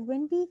is that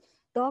when we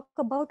talk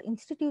about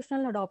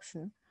institutional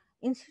adoption,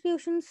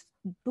 institutions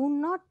do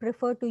not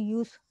prefer to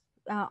use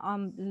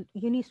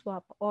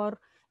Uniswap or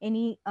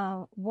any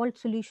vault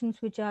solutions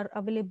which are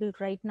available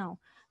right now,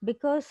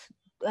 because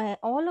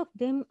all of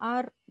them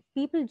are,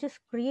 people just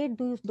create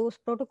those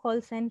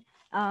protocols, and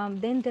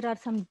then there are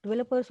some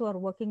developers who are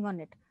working on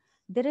it.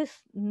 There is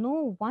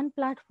no one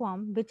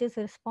platform which is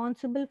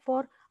responsible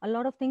for a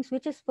lot of things,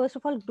 which is first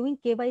of all doing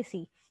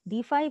KYC.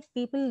 DeFi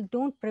people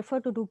don't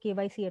prefer to do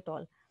KYC at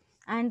all,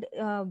 and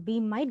we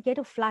might get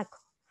a flag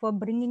for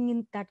bringing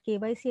in that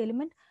KYC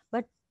element,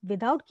 but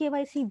without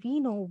KYC, we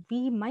know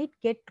we might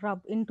get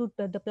trouble into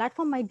the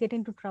platform might get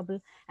into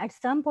trouble at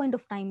some point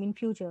of time in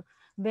future,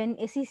 when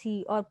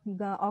SEC or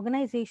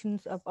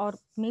organizations or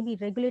maybe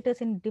regulators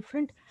in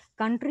different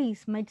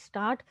countries might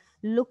start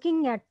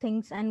looking at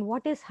things and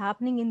what is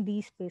happening in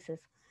these spaces.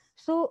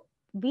 So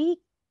we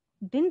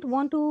didn't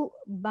want to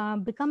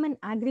become an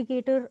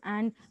aggregator,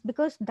 and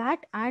because that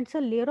adds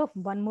a layer of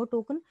one more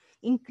token,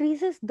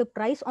 increases the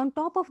price on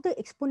top of the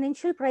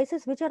exponential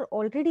prices which are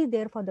already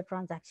there for the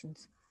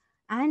transactions,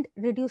 and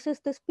reduces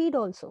the speed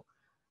also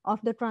of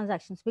the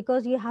transactions,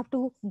 because you have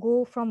to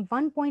go from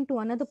one point to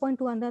another point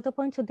to another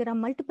point. So there are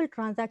multiple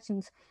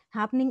transactions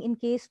happening in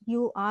case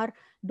you are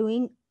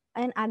doing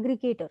an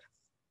aggregator.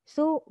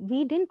 So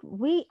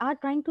we are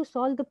trying to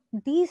solve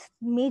these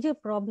major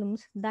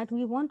problems, that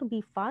we want to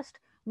be fast,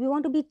 we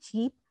want to be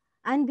cheap,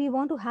 and we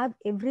want to have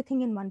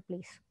everything in one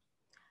place.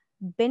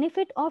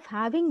 Benefit of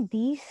having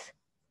these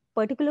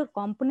particular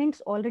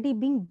components already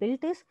being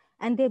built is,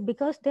 and they,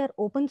 because they're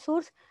open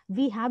source,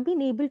 we have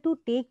been able to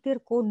take their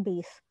code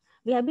base,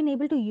 we have been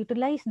able to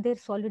utilize their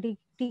Solidity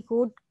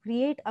code,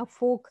 create a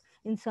fork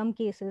in some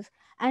cases,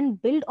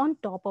 and build on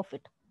top of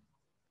it.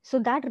 So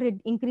that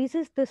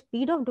increases the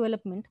speed of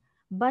development,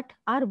 but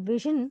our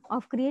vision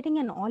of creating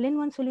an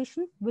all-in-one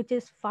solution which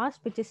is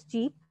fast, which is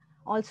cheap,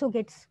 also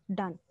gets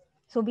done.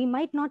 So we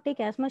might not take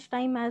as much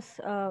time as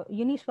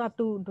Uniswap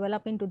to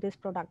develop into this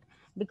product,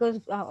 because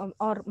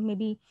or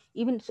maybe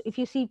even if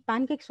you see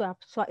PancakeSwap,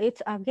 so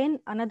it's again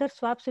another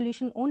swap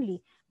solution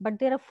only, but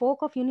they're a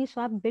fork of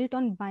Uniswap built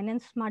on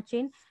Binance Smart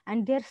Chain,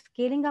 and they're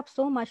scaling up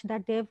so much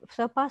that they've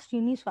surpassed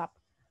Uniswap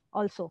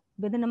also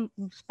within a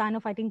span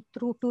of, I think,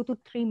 through 2 to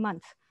 3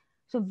 months.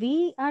 So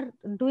we are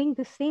doing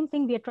the same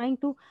thing. We are trying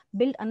to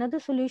build another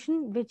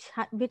solution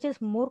which is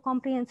more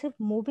comprehensive,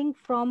 moving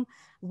from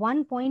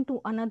one point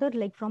to another,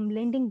 like from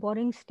lending,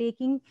 borrowing,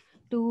 staking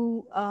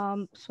to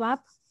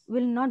swap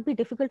will not be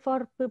difficult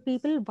for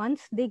people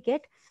once they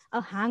get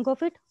a hang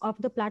of it, of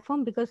the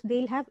platform, because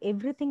they'll have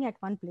everything at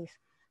one place.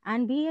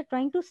 And we are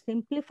trying to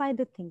simplify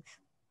the things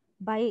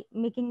by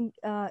making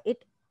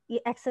it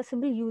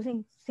accessible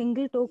using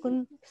single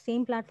token,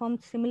 same platform,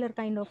 similar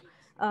kind of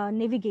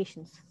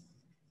navigations.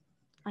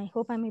 I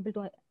hope I'm able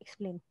to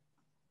explain.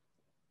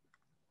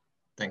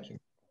 Thank you.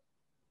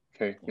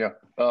 Okay, yeah.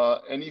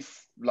 Any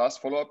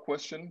last follow-up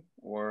question,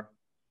 or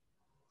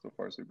so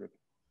far so good?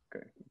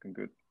 Okay, looking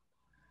good.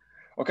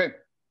 Okay,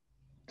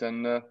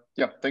 then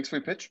yeah, thanks for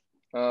your pitch.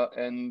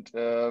 And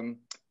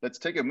let's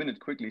take a minute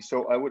quickly.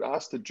 So I would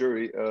ask the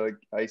jury,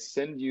 I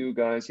sent you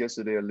guys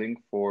yesterday a link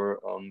for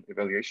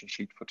evaluation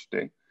sheet for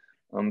today.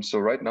 So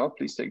right now,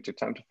 please take your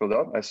time to fill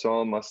out. I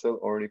saw Marcel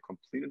already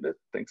completed it.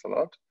 Thanks a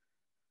lot.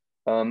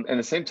 And at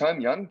the same time,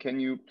 Jan, can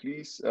you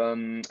please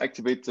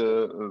activate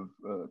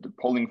the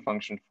polling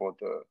function for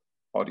the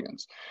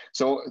audience?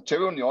 So to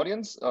everyone in the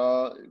audience,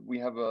 we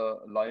have a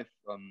live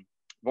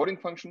voting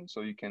function,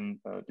 so you can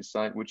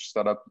decide which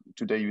startup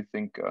today you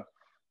think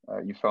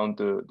you found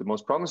the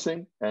most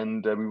promising,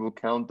 and we will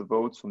count the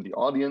votes from the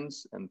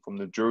audience and from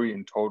the jury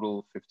in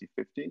total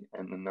 50-50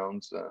 and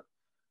announce a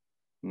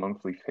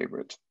monthly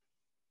favorite.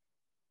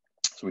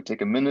 So we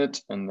take a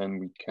minute and then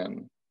we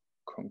can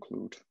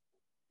conclude.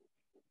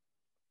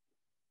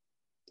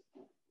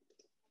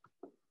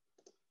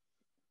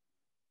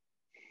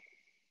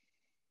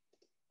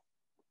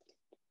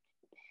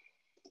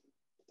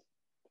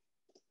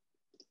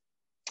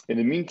 In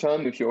the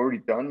meantime, if you're already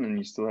done and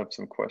you still have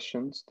some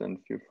questions, then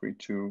feel free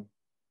to.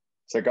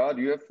 Sagar,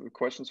 do you have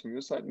questions from your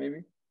side,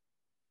 maybe?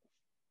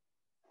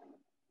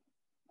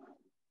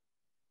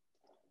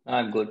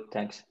 I'm good,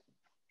 thanks.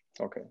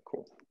 Okay,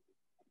 cool.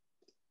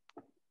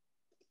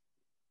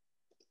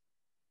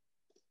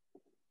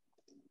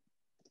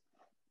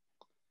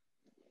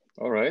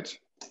 All right,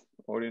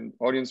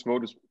 audience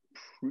vote is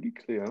pretty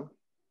clear.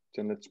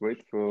 Then let's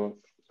wait for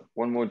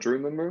one more jury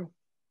member.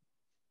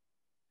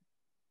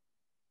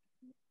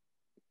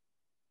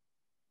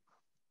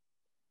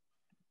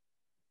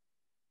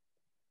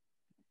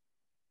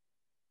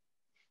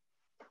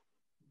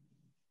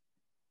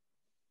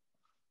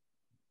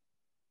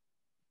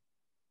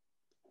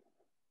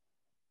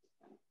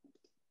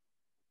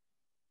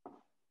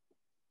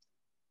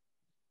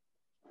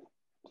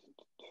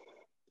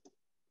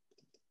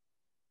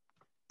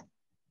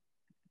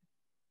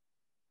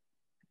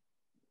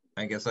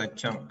 I guess I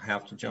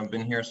have to jump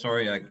in here.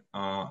 Sorry,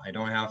 I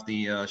don't have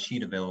the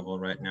sheet available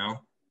right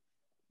now.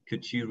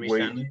 Could you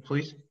resend it,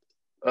 please?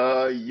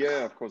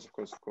 Yeah, of course.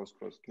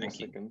 Give me a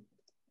second.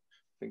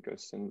 I think I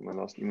sent my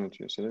last email to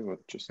you yesterday,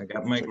 but just I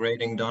got my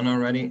grading done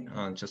already.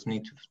 Just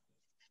need to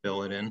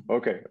fill it in.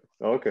 Okay,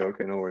 no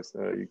worries.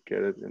 You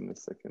get it in a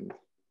second.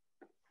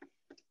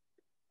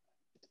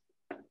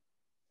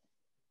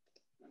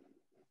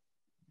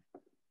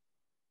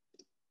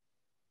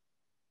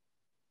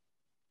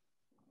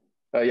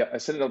 Yeah, I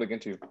sent it out again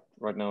to you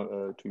right now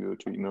to your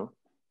email.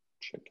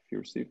 Check if you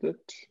received it.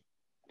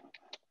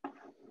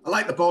 I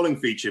like the polling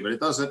feature, but it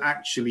doesn't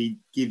actually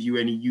give you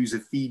any user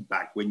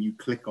feedback when you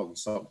click on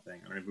something.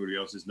 I don't know if everybody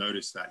else has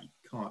noticed that. You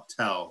can't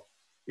tell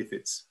if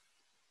it's,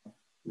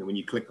 when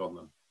you click on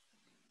them.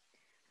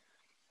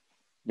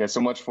 Yeah,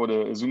 so much for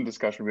the Zoom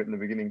discussion we had in the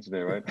beginning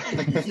today, right?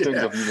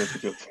 Yeah.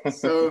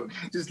 So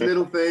just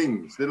little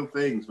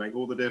things make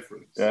all the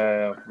difference.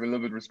 Yeah, we're a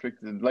little bit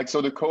restricted. Like,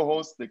 so the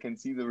co-host, they can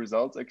see the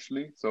results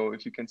actually. So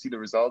if you can see the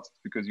results,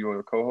 because you are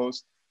a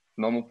co-host,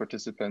 normal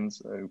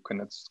participants who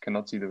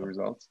cannot see the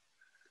results.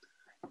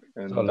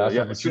 And so last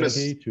yeah,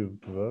 opportunity to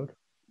vote.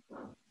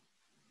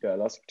 Yeah,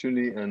 last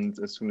opportunity, and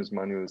as soon as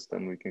Manuel is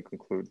done, we can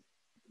conclude.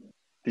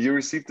 Did you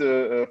receive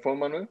the form,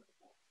 Manuel?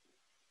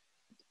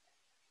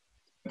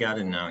 Got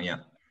it now, yeah.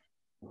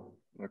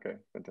 Okay,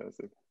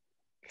 fantastic.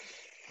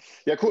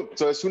 Yeah, cool.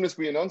 So as soon as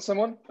we announce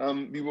someone,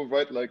 we will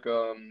write like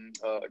a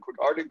quick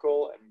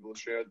article and we'll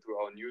share it through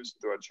our news,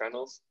 through our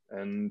channels,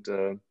 and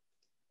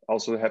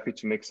also happy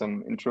to make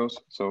some intros.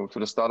 So to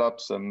the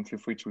startups, feel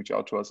free to reach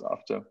out to us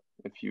after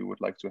if you would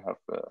like to have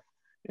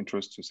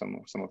intros to some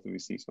of the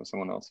VCs or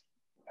someone else.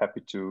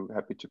 Happy to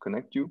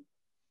connect you.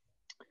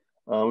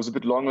 It was a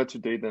bit longer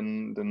today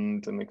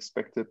than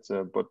expected,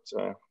 but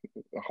I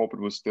hope it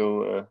was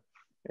still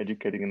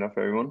educating enough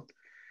for everyone.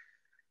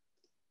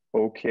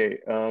 Okay.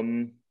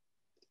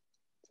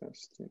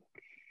 Fantastic.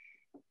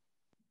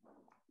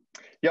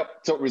 Yeah,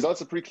 so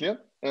results are pretty clear.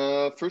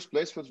 First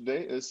place for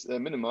today is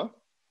Minima.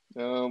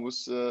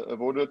 Was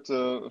voted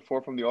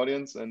for from the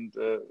audience, and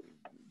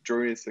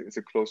jury is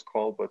a close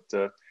call,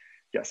 but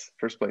yes,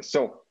 first place.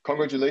 So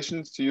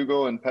congratulations to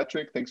Hugo and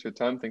Patrick. Thanks for your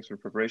time. Thanks for your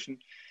preparation.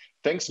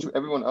 Thanks to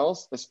everyone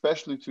else,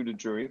 especially to the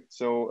jury.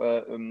 So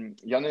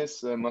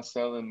Yannis,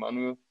 Marcel, and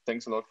Manuel,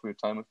 thanks a lot for your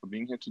time and for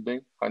being here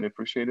today. Highly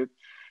appreciate it.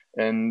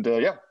 And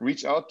yeah,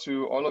 reach out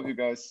to all of you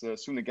guys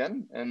soon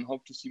again, and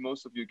hope to see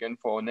most of you again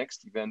for our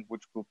next event,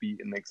 which will be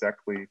in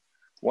exactly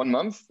 1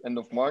 month, end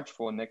of March,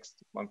 for our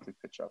next monthly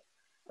pitch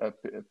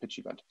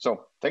event.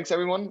 So thanks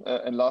everyone,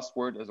 and last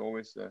word as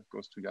always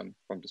goes to Jan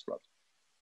from Disrupt.